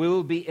 I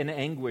will be in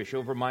anguish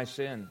over my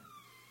sin.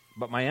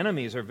 But my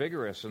enemies are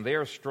vigorous, and they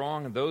are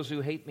strong, and those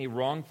who hate me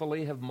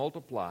wrongfully have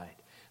multiplied.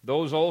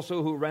 Those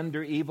also who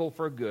render evil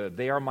for good,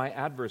 they are my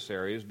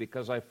adversaries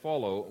because I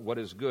follow what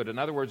is good. In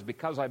other words,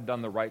 because I've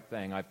done the right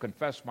thing, I've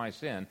confessed my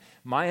sin,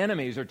 my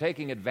enemies are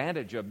taking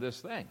advantage of this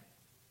thing.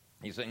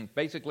 He's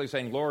basically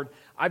saying, Lord,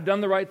 I've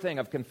done the right thing,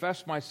 I've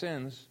confessed my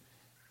sins,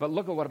 but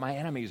look at what my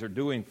enemies are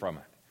doing from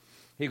it.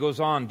 He goes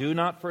on, do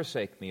not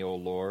forsake me, O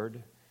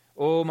Lord.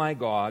 O my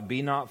God,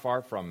 be not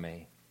far from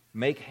me.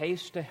 Make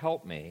haste to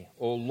help me,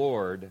 O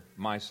Lord,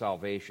 my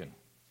salvation.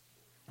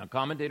 Now,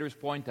 commentators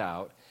point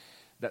out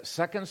that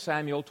 2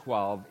 Samuel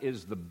 12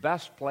 is the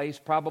best place,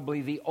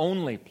 probably the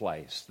only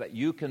place, that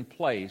you can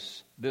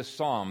place this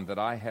psalm that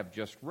I have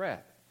just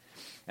read.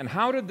 And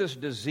how did this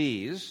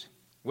disease,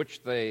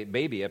 which the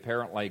baby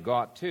apparently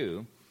got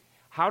too,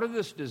 how did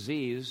this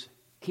disease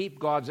keep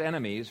God's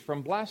enemies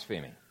from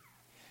blaspheming?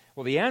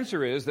 Well, the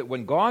answer is that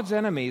when God's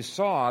enemies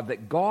saw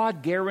that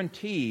God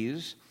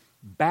guarantees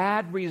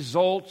bad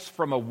results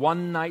from a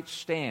one-night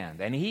stand,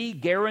 and He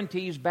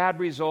guarantees bad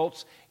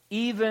results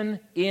even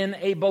in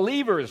a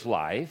believer's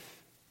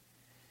life,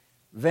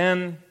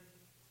 then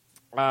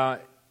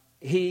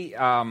he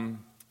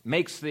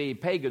makes the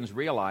pagans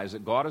realize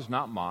that God is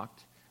not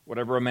mocked.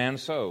 Whatever a man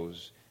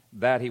sows,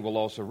 that he will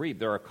also reap.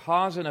 There are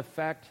cause and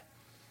effect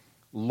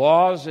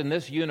laws in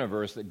this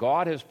universe that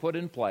God has put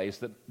in place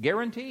that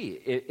guarantee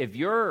if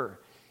you're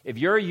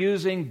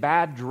using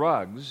bad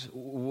drugs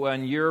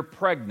when you're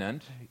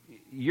pregnant,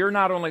 you're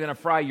not only going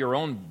to fry your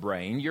own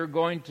brain, you're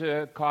going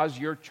to cause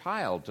your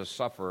child to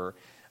suffer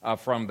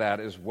from that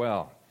as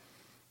well.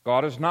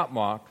 God is not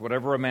mocked.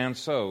 Whatever a man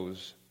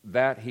sows,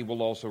 that he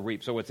will also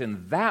reap. So it's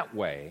in that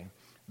way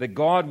that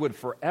God would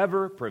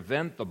forever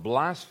prevent the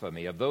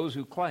blasphemy of those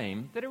who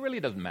claim that it really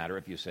doesn't matter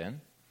if you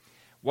sin.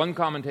 One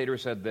commentator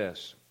said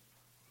this: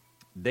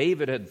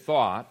 David had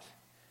not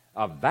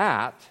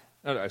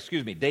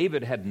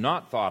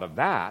thought of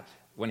that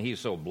when he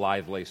so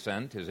blithely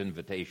sent his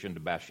invitation to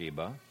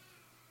Bathsheba.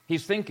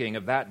 He's thinking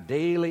of that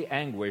daily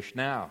anguish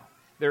now.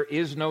 There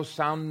is no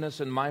soundness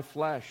in my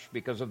flesh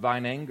because of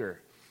thine anger.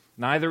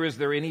 Neither is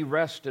there any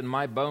rest in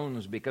my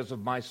bones because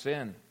of my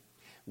sin.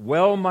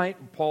 Well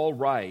might Paul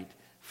write,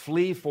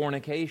 flee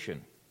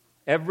fornication.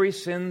 Every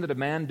sin that a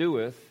man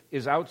doeth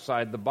is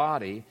outside the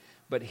body,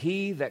 but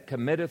he that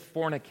committeth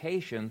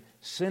fornication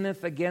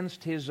sinneth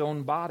against his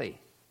own body.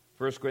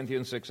 1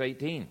 Corinthians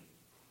 6:18.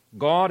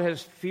 God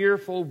has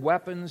fearful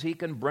weapons he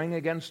can bring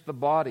against the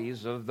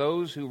bodies of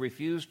those who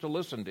refuse to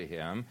listen to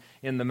him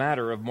in the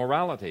matter of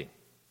morality.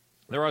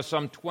 There are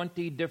some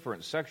 20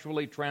 different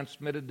sexually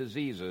transmitted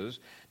diseases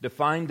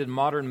defined in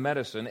modern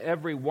medicine,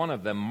 every one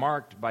of them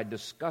marked by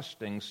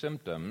disgusting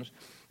symptoms,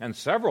 and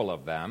several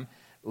of them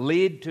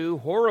lead to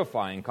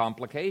horrifying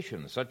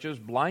complications such as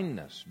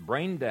blindness,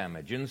 brain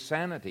damage,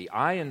 insanity,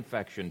 eye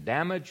infection,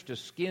 damage to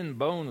skin,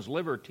 bones,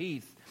 liver,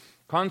 teeth,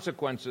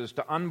 consequences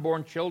to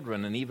unborn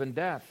children, and even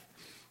death.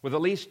 With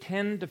at least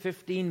 10 to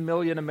 15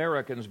 million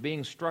Americans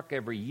being struck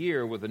every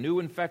year with a new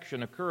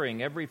infection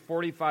occurring every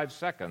 45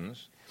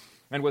 seconds,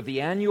 and with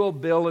the annual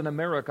bill in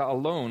America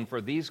alone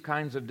for these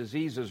kinds of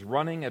diseases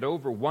running at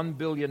over $1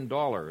 billion,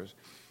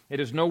 it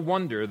is no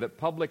wonder that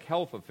public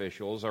health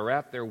officials are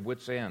at their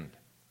wits' end.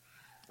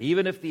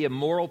 Even if the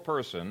immoral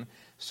person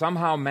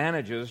somehow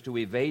manages to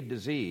evade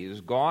disease,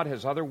 God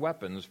has other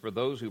weapons for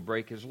those who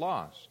break his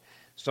laws.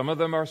 Some of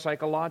them are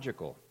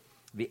psychological.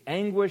 The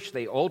anguish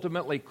they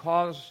ultimately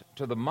cause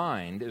to the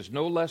mind is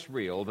no less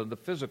real than the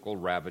physical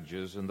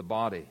ravages in the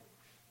body.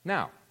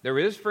 Now, there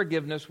is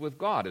forgiveness with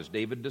God, as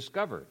David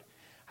discovered.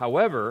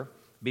 However,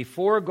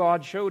 before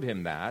God showed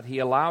him that, he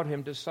allowed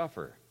him to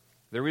suffer.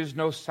 There is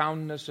no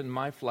soundness in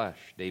my flesh,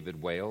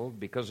 David wailed,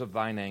 because of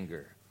thine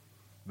anger.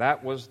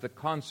 That was the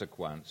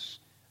consequence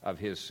of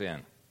his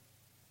sin.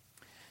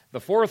 The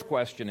fourth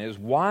question is,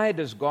 why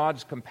does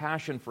God's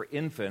compassion for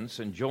infants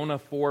in Jonah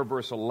 4,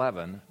 verse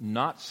 11,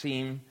 not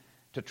seem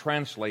to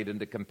translate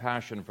into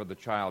compassion for the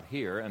child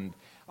here? And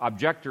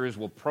objectors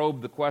will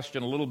probe the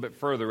question a little bit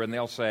further, and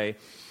they'll say,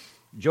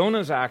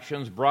 Jonah's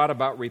actions brought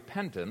about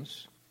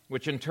repentance,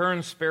 which in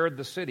turn spared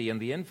the city and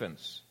the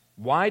infants.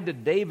 Why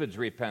did David's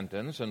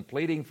repentance and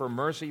pleading for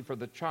mercy for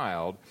the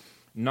child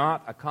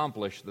not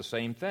accomplish the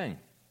same thing?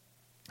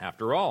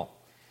 After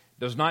all,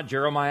 does not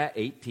Jeremiah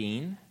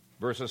 18,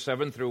 verses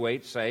 7 through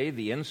 8 say,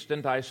 the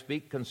instant I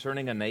speak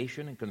concerning a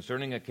nation and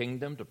concerning a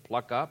kingdom to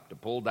pluck up, to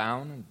pull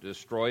down, and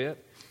destroy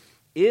it,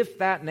 if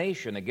that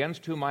nation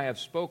against whom I have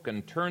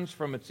spoken turns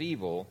from its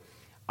evil,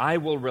 I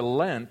will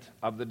relent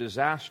of the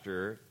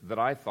disaster that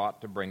I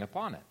thought to bring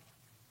upon it.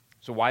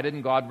 So why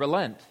didn't God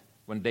relent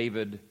when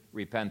David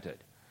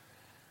repented?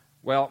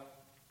 Well,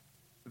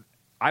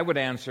 I would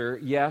answer,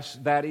 yes,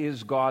 that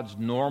is God's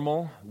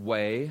normal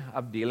way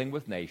of dealing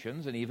with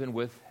nations and even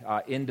with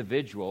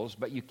individuals,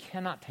 but you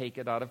cannot take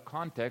it out of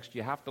context.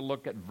 You have to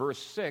look at verse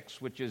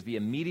 6, which is the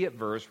immediate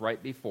verse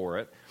right before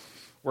it,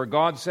 where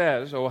God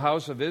says, O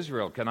house of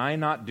Israel, can I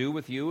not do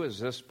with you as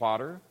this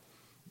potter?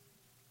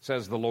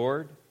 Says the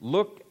Lord.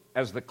 Look,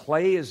 as the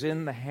clay is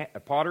in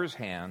the potter's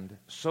hand,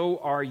 so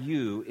are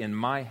you in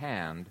my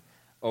hand,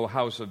 O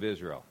house of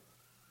Israel.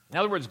 In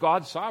other words,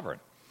 God's sovereign.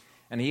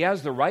 And he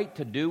has the right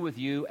to do with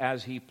you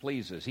as he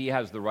pleases. He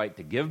has the right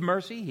to give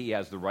mercy. He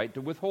has the right to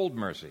withhold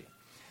mercy.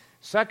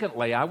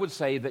 Secondly, I would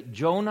say that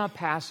Jonah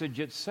passage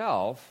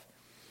itself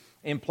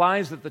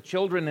implies that the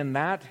children in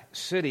that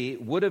city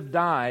would have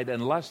died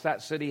unless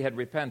that city had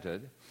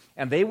repented.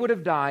 And they would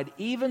have died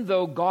even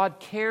though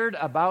God cared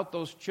about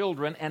those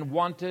children and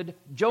wanted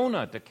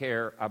Jonah to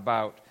care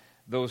about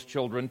those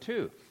children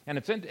too. And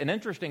it's an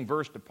interesting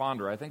verse to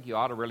ponder. I think you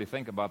ought to really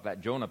think about that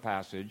Jonah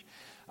passage.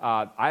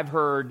 I've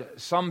heard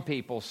some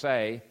people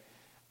say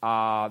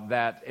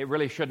that it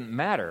really shouldn't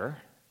matter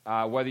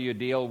whether you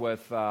deal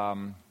with,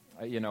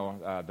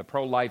 the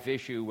pro-life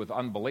issue with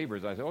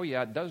unbelievers. I say, oh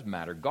yeah, it does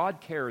matter. God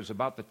cares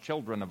about the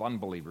children of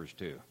unbelievers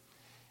too.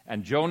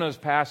 And Jonah's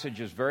passage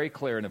is very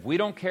clear. And if we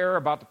don't care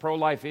about the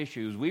pro-life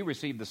issues, we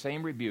receive the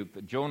same rebuke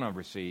that Jonah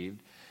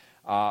received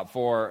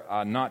for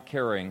not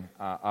caring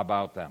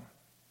about them.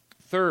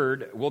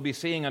 Third, we'll be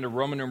seeing under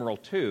Roman numeral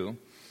 2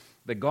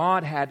 that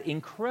God had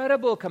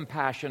incredible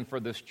compassion for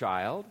this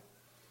child,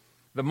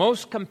 The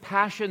most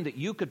compassion that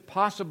you could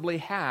possibly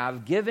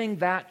have, giving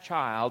that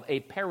child a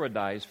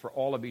paradise for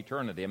all of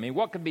eternity. I mean,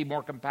 what could be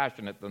more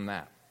compassionate than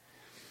that?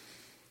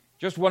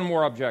 Just one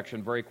more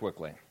objection very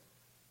quickly.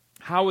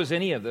 How is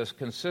any of this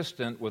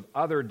consistent with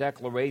other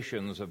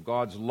declarations of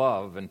God's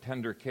love and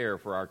tender care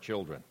for our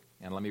children?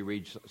 And let me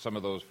read some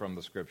of those from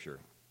the Scripture.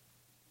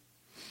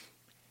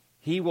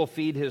 He will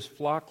feed his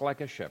flock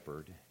like a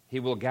shepherd. He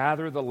will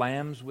gather the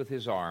lambs with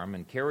his arm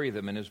and carry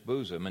them in his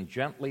bosom and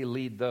gently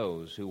lead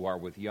those who are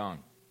with young.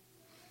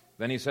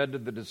 Then he said to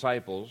the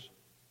disciples,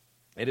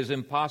 it is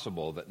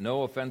impossible that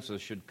no offenses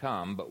should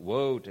come, but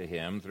woe to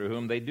him through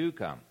whom they do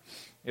come.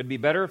 It would be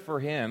better for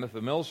him if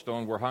a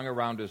millstone were hung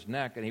around his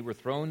neck and he were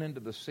thrown into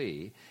the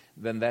sea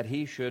than that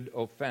he should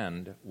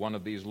offend one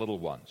of these little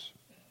ones.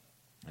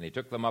 And he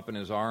took them up in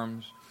his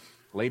arms,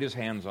 laid his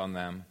hands on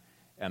them,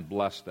 and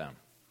blessed them.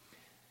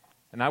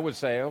 And I would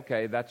say,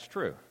 okay, that's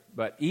true.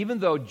 But even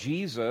though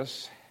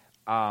Jesus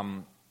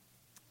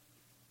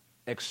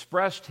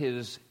expressed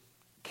his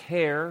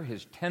care,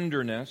 his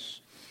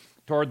tenderness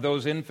toward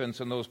those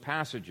infants in those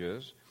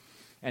passages,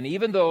 and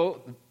even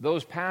though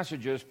those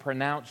passages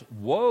pronounce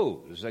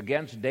woes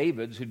against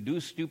Davids who do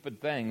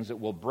stupid things that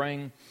will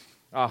bring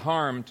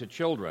harm to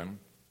children,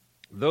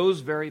 those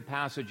very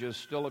passages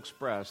still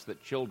express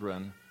that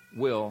children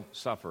will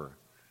suffer.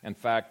 In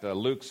fact,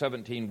 Luke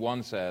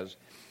 17:1 says,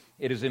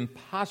 it is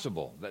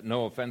impossible that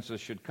no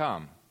offenses should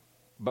come,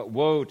 but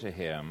woe to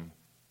him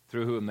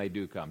through whom they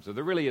do come. So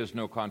there really is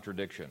no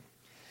contradiction.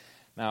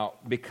 Now,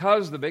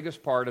 because the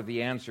biggest part of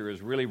the answer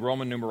is really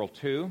Roman numeral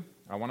 2,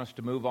 I want us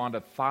to move on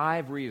to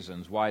 5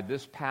 reasons why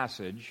this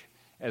passage,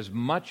 as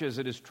much as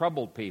it has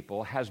troubled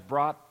people, has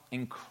brought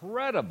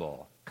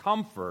incredible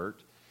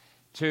comfort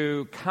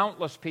to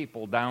countless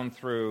people down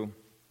through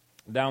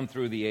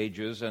the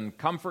ages, and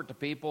comfort to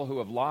people who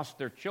have lost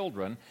their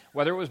children,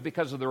 whether it was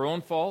because of their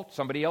own fault,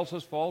 somebody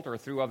else's fault, or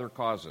through other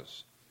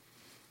causes.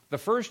 The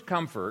first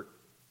comfort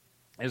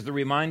is the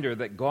reminder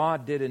that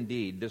God did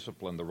indeed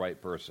discipline the right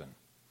person.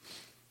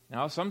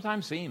 Now, it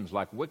sometimes seems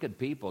like wicked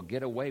people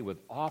get away with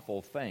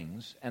awful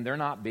things, and they're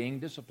not being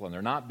disciplined,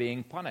 they're not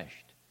being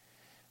punished.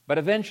 But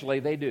eventually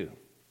they do.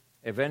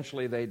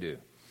 Eventually they do.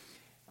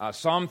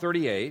 Psalm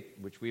 38,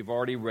 which we've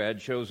already read,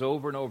 shows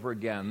over and over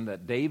again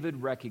that David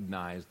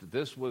recognized that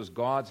this was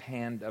God's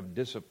hand of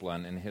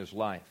discipline in his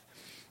life.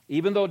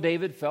 Even though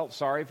David felt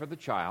sorry for the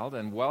child,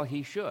 and well,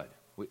 he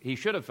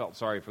should have felt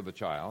sorry for the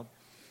child,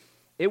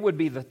 it would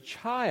be the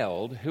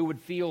child who would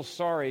feel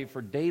sorry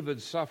for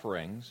David's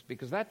sufferings,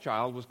 because that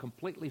child was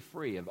completely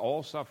free of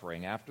all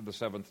suffering after the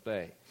 7th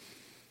day.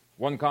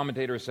 One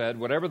commentator said,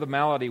 whatever the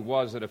malady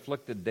was that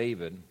afflicted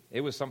David,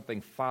 it was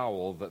something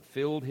foul that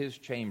filled his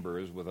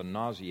chambers with a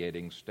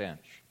nauseating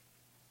stench.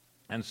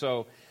 And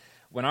so,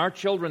 when our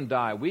children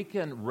die, we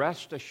can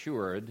rest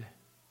assured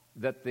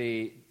that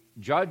the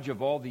judge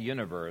of all the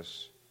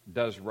universe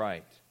does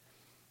right.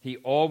 He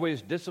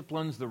always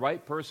disciplines the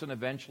right person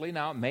eventually.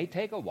 Now, it may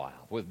take a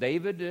while. With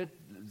David, it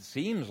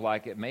seems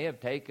like it may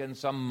have taken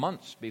some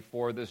months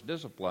before this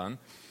discipline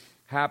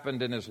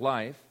happened in his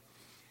life.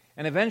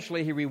 And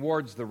eventually he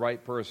rewards the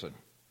right person.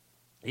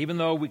 Even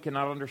though we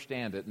cannot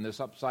understand it in this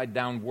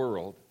upside-down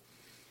world,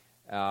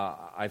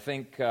 I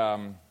think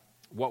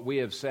what we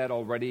have said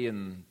already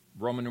in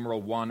Roman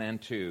numeral 1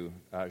 and 2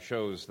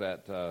 shows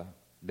that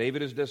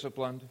David is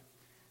disciplined.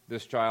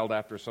 This child,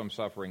 after some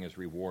suffering, is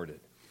rewarded.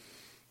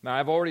 Now,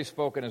 I've already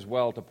spoken as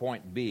well to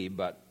point B,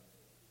 but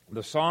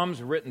the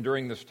Psalms written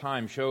during this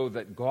time show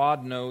that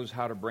God knows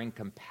how to bring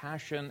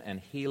compassion and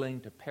healing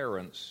to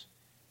parents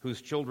whose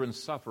children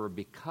suffer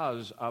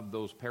because of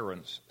those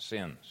parents'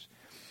 sins.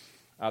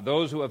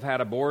 Those who have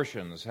had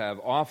abortions have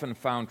often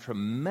found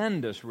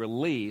tremendous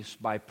release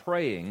by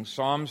praying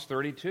Psalms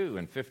 32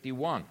 and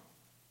 51.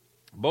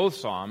 Both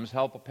Psalms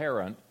help a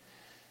parent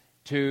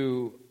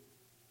to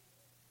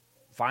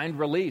find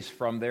release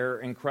from their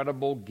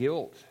incredible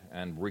guilt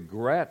and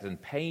regret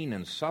and pain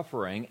and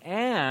suffering,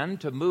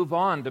 and to move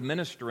on to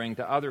ministering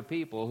to other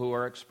people who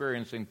are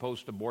experiencing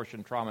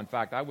post-abortion trauma. In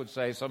fact, I would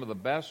say some of the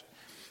best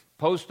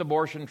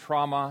post-abortion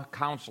trauma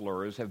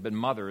counselors have been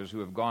mothers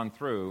who have gone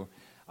through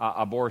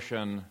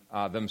abortion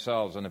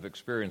themselves and have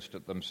experienced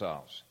it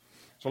themselves.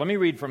 So let me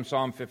read from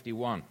Psalm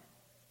 51.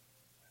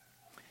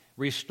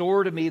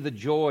 Restore to me the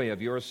joy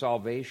of your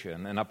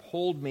salvation and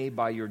uphold me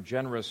by your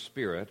generous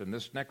spirit. And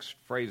this next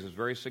phrase is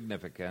very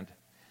significant.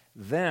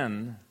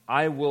 Then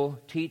I will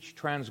teach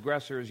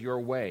transgressors your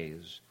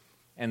ways,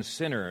 and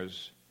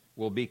sinners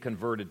will be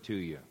converted to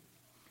you.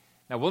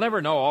 Now, we'll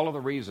never know all of the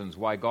reasons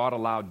why God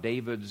allowed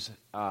David's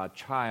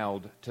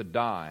child to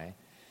die,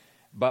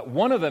 but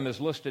one of them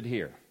is listed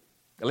here.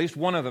 At least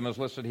one of them is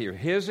listed here.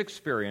 His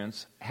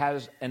experience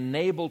has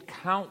enabled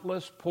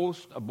countless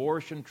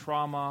post-abortion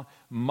trauma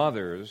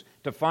mothers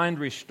to find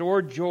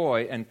restored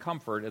joy and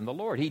comfort in the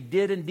Lord. He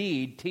did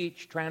indeed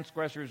teach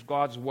transgressors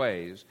God's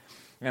ways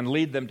and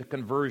lead them to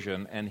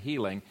conversion and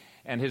healing,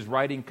 and his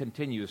writing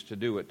continues to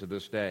do it to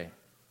this day.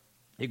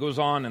 He goes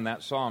on in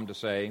that psalm to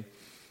say,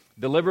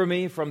 Deliver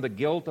me from the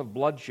guilt of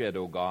bloodshed,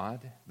 O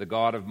God, the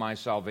God of my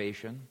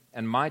salvation,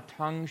 and my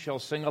tongue shall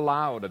sing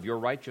aloud of your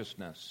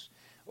righteousness.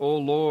 O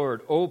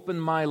Lord, open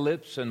my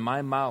lips, and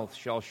my mouth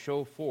shall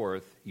show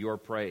forth your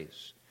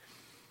praise.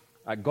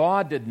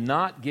 God did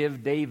not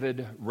give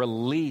David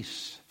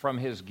release from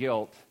his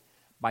guilt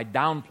by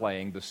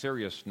downplaying the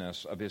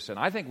seriousness of his sin.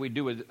 I think we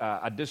do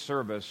a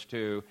disservice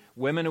to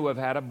women who have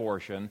had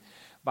abortion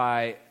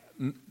by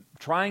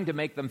trying to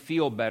make them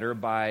feel better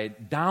by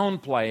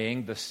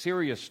downplaying the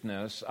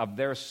seriousness of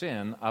their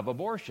sin of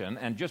abortion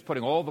and just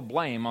putting all the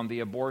blame on the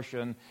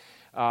abortion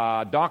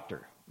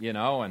doctor,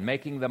 and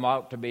making them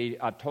out to be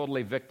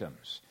totally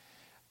victims.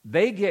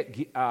 They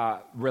get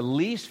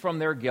released from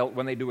their guilt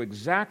when they do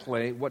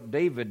exactly what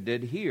David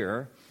did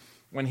here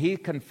when he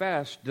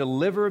confessed,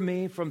 "Deliver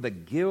me from the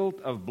guilt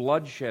of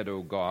bloodshed,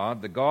 O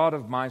God, the God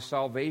of my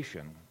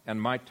salvation,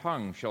 and my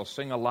tongue shall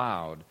sing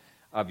aloud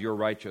of your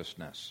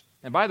righteousness."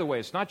 And by the way,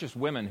 it's not just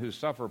women who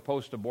suffer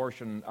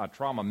post-abortion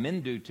trauma.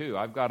 Men do too.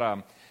 I've got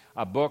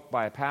a book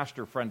by a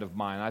pastor friend of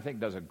mine I think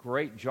does a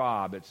great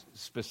job. It's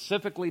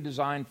specifically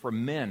designed for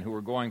men who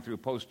are going through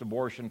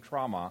post-abortion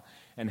trauma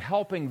and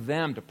helping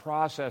them to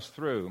process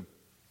through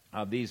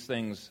these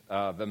things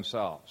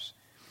themselves.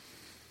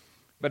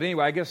 But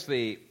anyway, I guess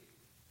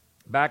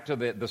back to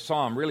the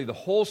psalm, really the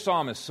whole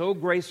psalm is so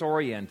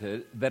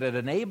grace-oriented that it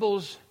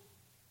enables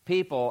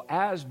people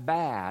as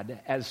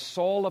bad as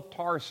Saul of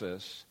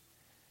Tarsus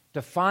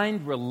to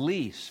find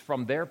release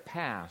from their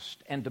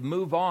past and to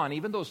move on,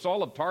 even though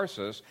Saul of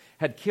Tarsus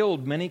had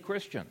killed many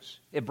Christians.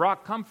 It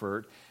brought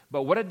comfort,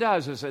 but what it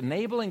does is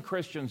enabling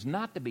Christians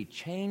not to be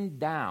chained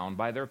down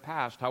by their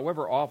past,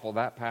 however awful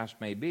that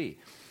past may be.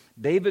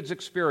 David's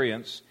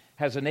experience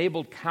has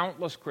enabled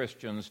countless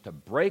Christians to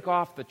break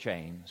off the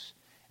chains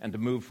and to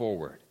move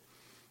forward.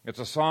 It's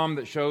a psalm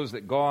that shows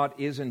that God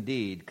is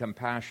indeed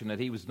compassionate.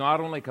 He was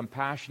not only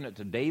compassionate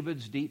to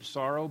David's deep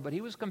sorrow, but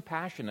he was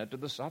compassionate to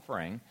the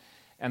suffering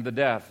and the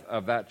death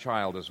of that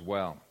child as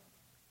well.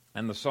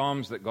 And the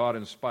Psalms that God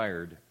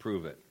inspired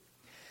prove it.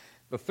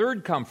 The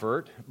third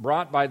comfort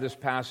brought by this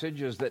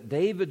passage is that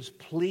David's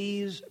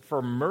pleas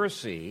for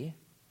mercy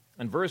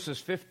in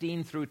verses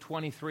 15 through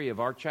 23 of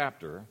our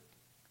chapter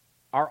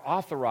are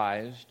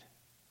authorized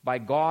by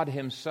God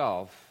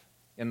himself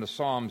in the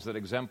Psalms that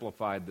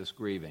exemplified this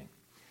grieving.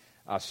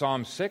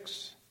 Psalm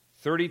 6,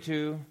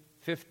 32,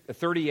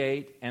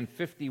 38, and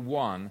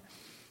 51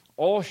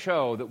 all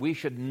show that we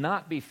should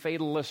not be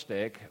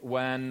fatalistic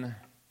when,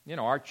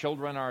 our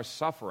children are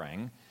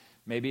suffering,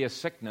 maybe a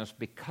sickness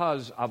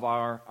because of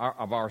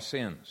our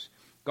sins.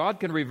 God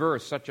can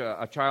reverse such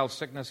a child's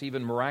sickness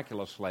even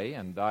miraculously,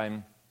 and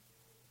I'm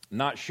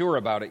not sure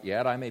about it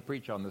yet. I may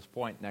preach on this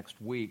point next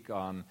week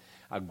on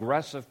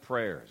aggressive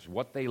prayers,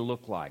 what they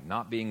look like,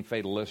 not being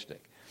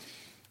fatalistic.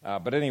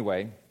 But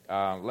anyway,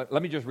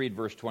 let me just read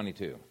verse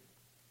 22.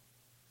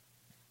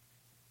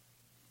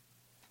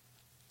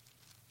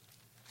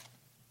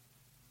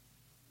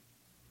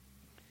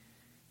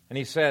 And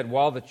he said,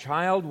 "While the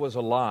child was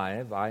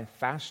alive, I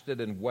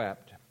fasted and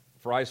wept,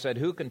 for I said,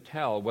 'Who can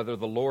tell whether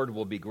the Lord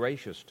will be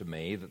gracious to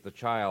me that the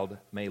child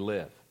may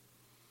live?'"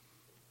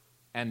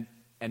 And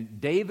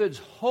David's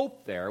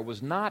hope there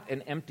was not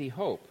an empty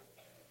hope.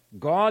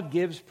 God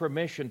gives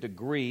permission to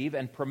grieve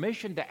and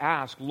permission to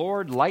ask,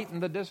 "Lord, lighten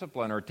the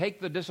discipline," or take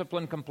the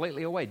discipline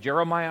completely away.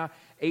 Jeremiah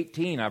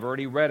 18, I've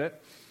already read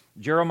it.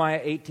 Jeremiah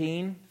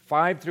 18,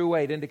 5 through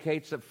 8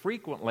 indicates that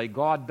frequently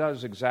God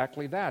does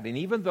exactly that. And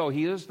even though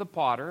he is the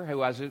potter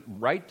who has a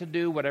right to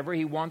do whatever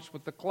he wants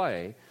with the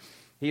clay,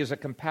 he is a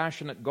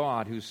compassionate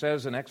God who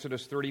says in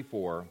Exodus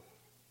 34,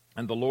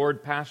 "And the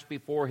Lord passed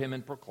before him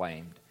and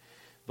proclaimed,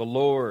 the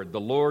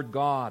Lord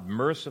God,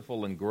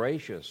 merciful and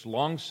gracious,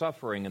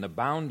 long-suffering and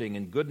abounding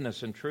in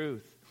goodness and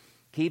truth,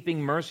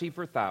 keeping mercy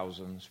for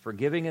thousands,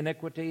 forgiving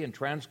iniquity and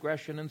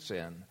transgression and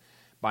sin,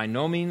 by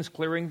no means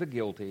clearing the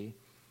guilty,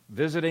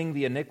 visiting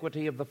the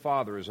iniquity of the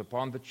fathers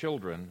upon the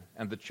children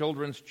and the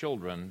children's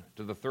children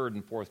to the third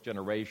and fourth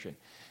generation."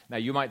 Now,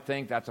 you might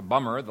think that's a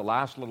bummer, the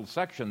last little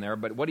section there,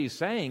 but what he's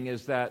saying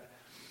is that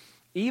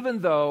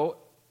even though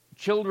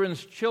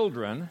children's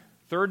children,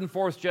 third and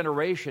fourth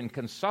generation,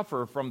 can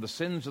suffer from the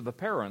sins of the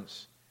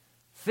parents,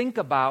 think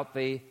about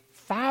the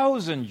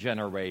 1,000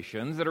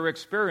 generations that are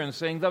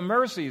experiencing the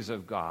mercies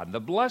of God,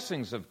 the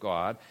blessings of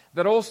God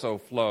that also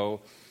flow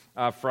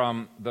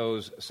from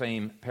those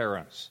same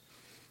parents.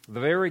 The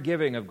very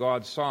giving of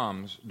God's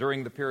psalms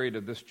during the period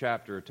of this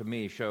chapter, to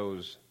me,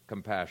 shows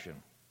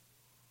compassion.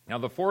 Now,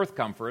 the fourth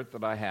comfort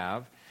that I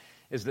have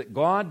is that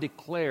God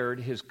declared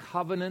his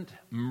covenant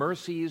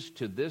mercies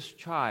to this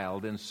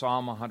child in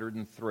Psalm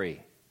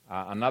 103,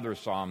 another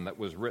psalm that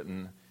was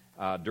written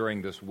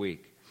during this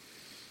week.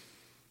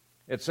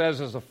 It says,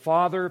 "As a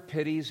father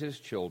pities his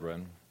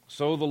children,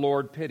 so the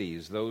Lord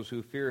pities those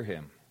who fear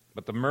him.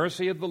 But the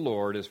mercy of the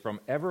Lord is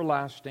from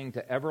everlasting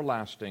to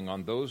everlasting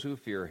on those who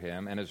fear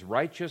him, and his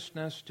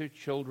righteousness to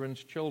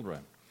children's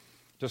children,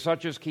 to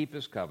such as keep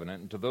his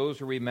covenant, and to those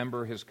who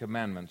remember his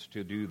commandments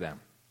to do them."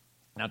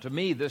 Now, to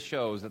me, this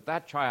shows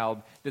that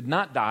child did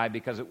not die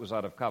because it was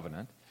out of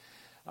covenant.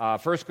 1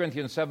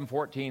 Corinthians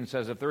 7:14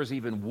 says, if there's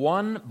even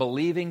one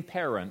believing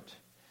parent,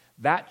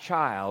 that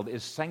child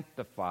is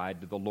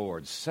sanctified to the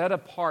Lord, set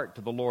apart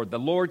to the Lord. The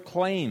Lord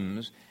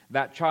claims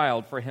that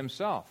child for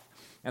himself.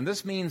 And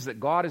this means that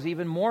God is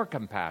even more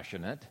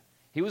compassionate.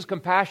 He was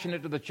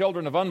compassionate to the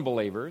children of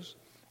unbelievers.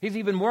 He's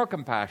even more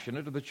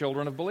compassionate to the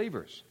children of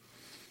believers.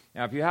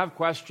 Now, if you have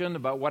question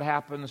about what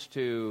happens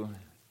to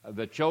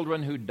the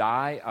children who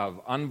die of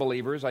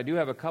unbelievers, I do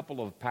have a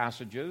couple of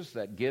passages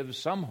that give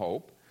some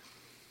hope.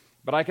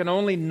 But I can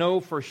only know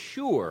for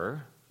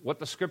sure what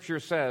the Scripture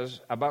says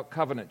about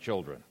covenant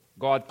children.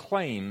 God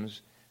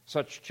claims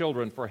such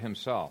children for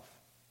himself.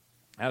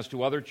 As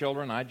to other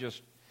children,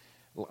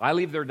 I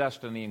leave their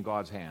destiny in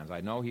God's hands.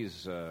 I know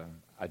he's a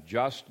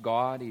just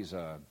God. He's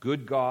a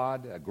good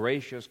God, a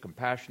gracious,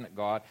 compassionate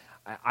God.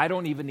 I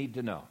don't even need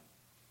to know.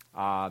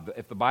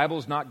 If the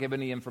Bible's not given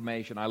the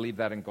information, I leave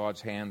that in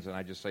God's hands, and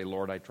I just say,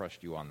 Lord, I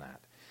trust you on that.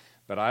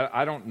 But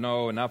I don't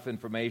know enough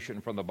information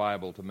from the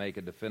Bible to make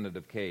a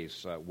definitive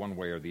case one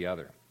way or the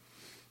other.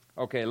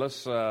 Okay,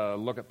 let's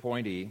look at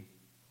point E.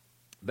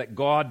 That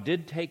God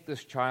did take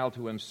this child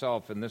to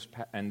himself in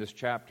this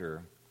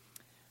chapter,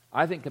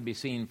 I think can be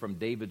seen from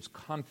David's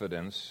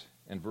confidence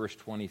in verse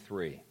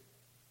 23.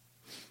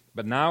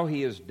 But now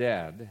he is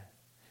dead.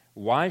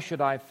 Why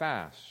should I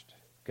fast?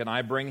 Can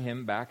I bring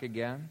him back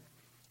again?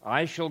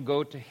 I shall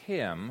go to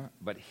him,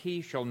 but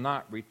he shall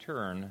not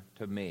return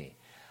to me.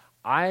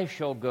 I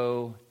shall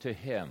go to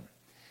him.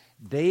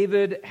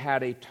 David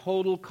had a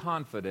total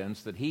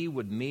confidence that he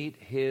would meet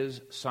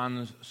his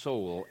son's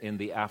soul in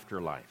the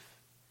afterlife.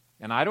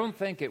 And I don't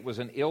think it was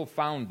an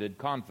ill-founded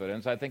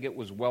confidence. I think it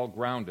was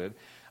well-grounded.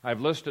 I've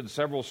listed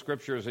several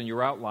scriptures in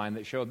your outline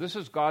that show this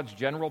is God's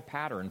general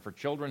pattern for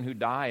children who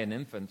die in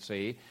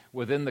infancy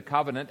within the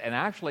covenant. And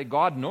actually,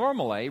 God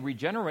normally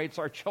regenerates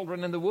our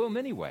children in the womb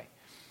anyway.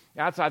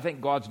 That's, I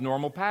think, God's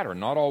normal pattern.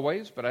 Not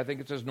always, but I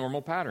think it's his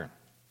normal pattern.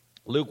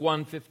 Luke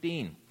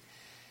 1:15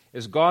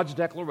 is God's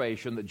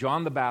declaration that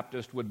John the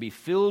Baptist would be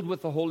filled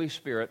with the Holy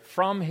Spirit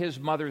from his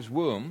mother's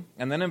womb.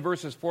 And then in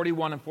verses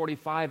 41 and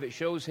 45, it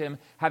shows him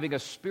having a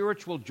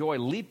spiritual joy,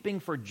 leaping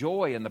for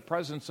joy in the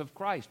presence of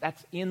Christ.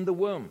 That's in the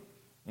womb.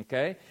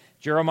 Okay?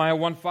 Jeremiah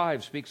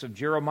 1:5 speaks of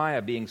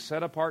Jeremiah being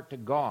set apart to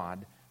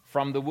God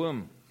from the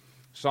womb.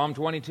 Psalm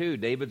 22,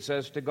 David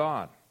says to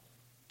God,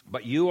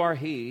 "But you are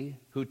he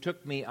who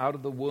took me out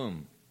of the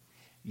womb.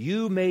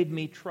 You made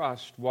me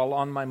trust while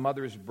on my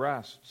mother's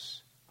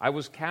breasts. I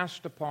was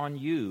cast upon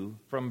you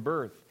from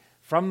birth.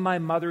 From my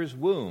mother's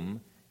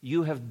womb,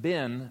 you have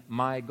been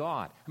my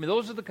God." I mean,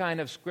 those are the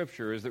kind of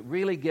scriptures that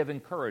really give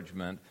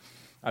encouragement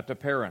to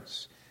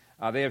parents.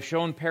 They have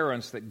shown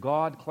parents that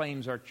God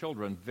claims our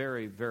children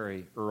very,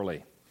 very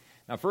early.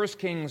 Now, 1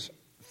 Kings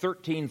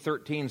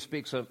 13:13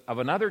 speaks of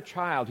another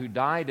child who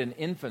died in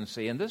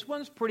infancy. And this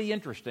one's pretty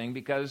interesting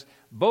because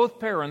both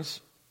parents,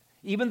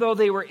 even though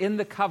they were in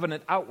the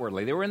covenant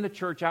outwardly, they were in the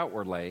church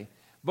outwardly,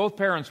 both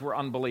parents were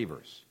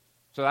unbelievers.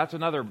 So that's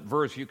another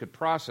verse you could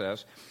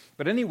process.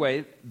 But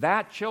anyway,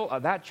 that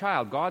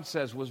child, God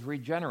says, was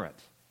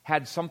regenerate,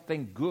 had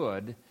something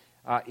good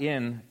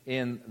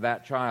in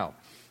that child.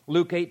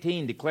 Luke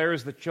 18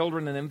 declares the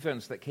children and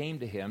infants that came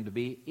to him to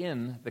be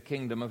in the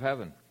kingdom of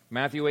heaven.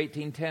 Matthew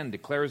 18:10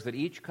 declares that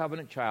each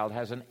covenant child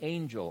has an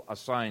angel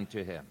assigned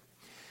to him.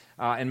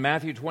 In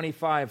Matthew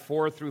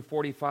 25:4 through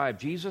 45,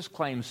 Jesus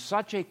claims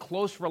such a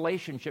close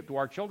relationship to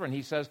our children.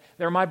 He says,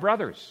 "They're my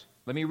brothers."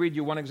 Let me read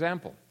you one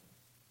example.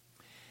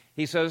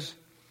 He says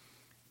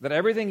that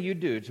everything you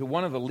do to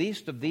one of the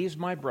least of these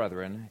my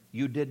brethren,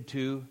 you did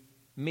to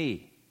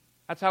me.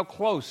 That's how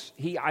close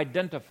he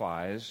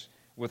identifies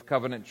with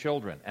covenant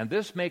children. And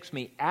this makes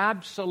me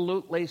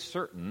absolutely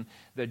certain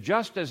that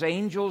just as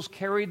angels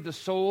carried the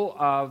soul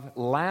of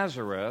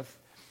Lazarus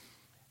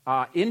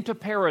into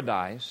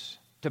paradise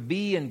to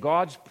be in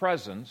God's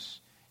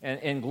presence and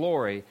in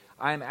glory,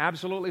 I am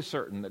absolutely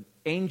certain that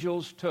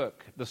angels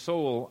took the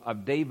soul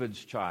of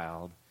David's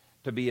child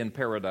to be in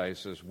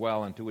paradise as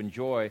well and to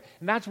enjoy.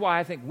 And that's why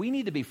I think we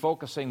need to be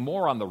focusing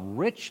more on the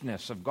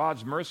richness of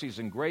God's mercies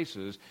and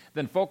graces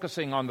than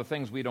focusing on the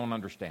things we don't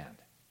understand.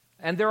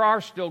 And there are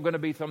still going to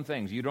be some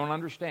things you don't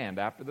understand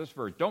after this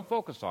verse. Don't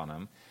focus on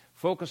them.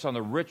 Focus on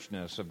the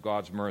richness of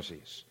God's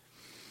mercies.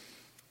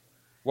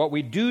 What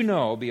we do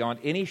know beyond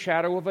any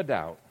shadow of a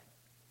doubt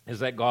is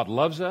that God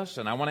loves us,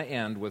 and I want to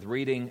end with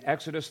reading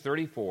Exodus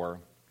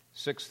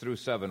 34:6 through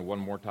 7 one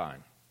more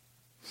time.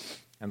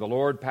 "And the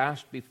Lord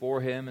passed before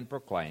him and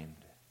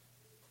proclaimed,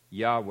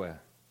 Yahweh,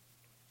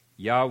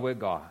 Yahweh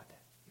God,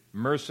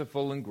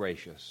 merciful and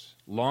gracious,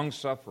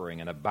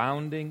 long-suffering and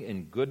abounding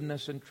in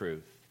goodness and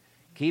truth,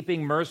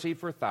 keeping mercy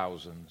for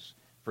thousands,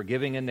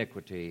 forgiving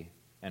iniquity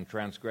and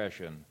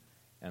transgression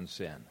and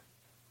sin."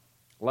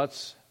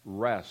 Let's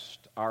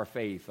rest our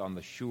faith on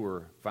the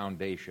sure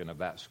foundation of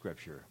that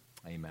scripture.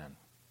 Amen.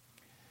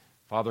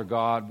 Father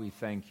God, we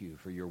thank you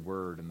for your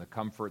word and the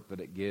comfort that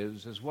it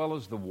gives, as well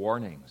as the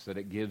warnings that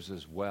it gives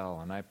as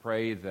well. And I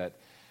pray that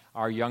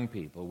our young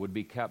people would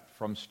be kept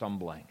from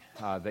stumbling,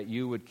 that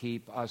you would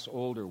keep us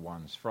older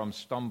ones from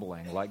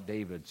stumbling like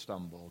David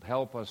stumbled.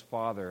 Help us,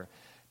 Father,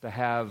 to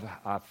have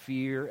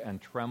fear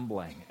and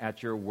trembling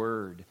at your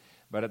word,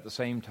 but at the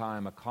same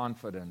time a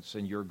confidence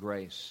in your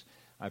grace.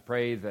 I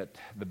pray that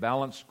the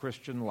balanced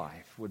Christian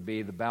life would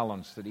be the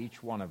balance that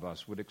each one of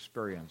us would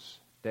experience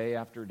day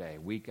after day,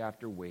 week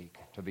after week,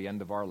 to the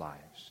end of our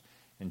lives.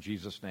 In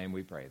Jesus' name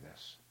we pray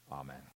this. Amen.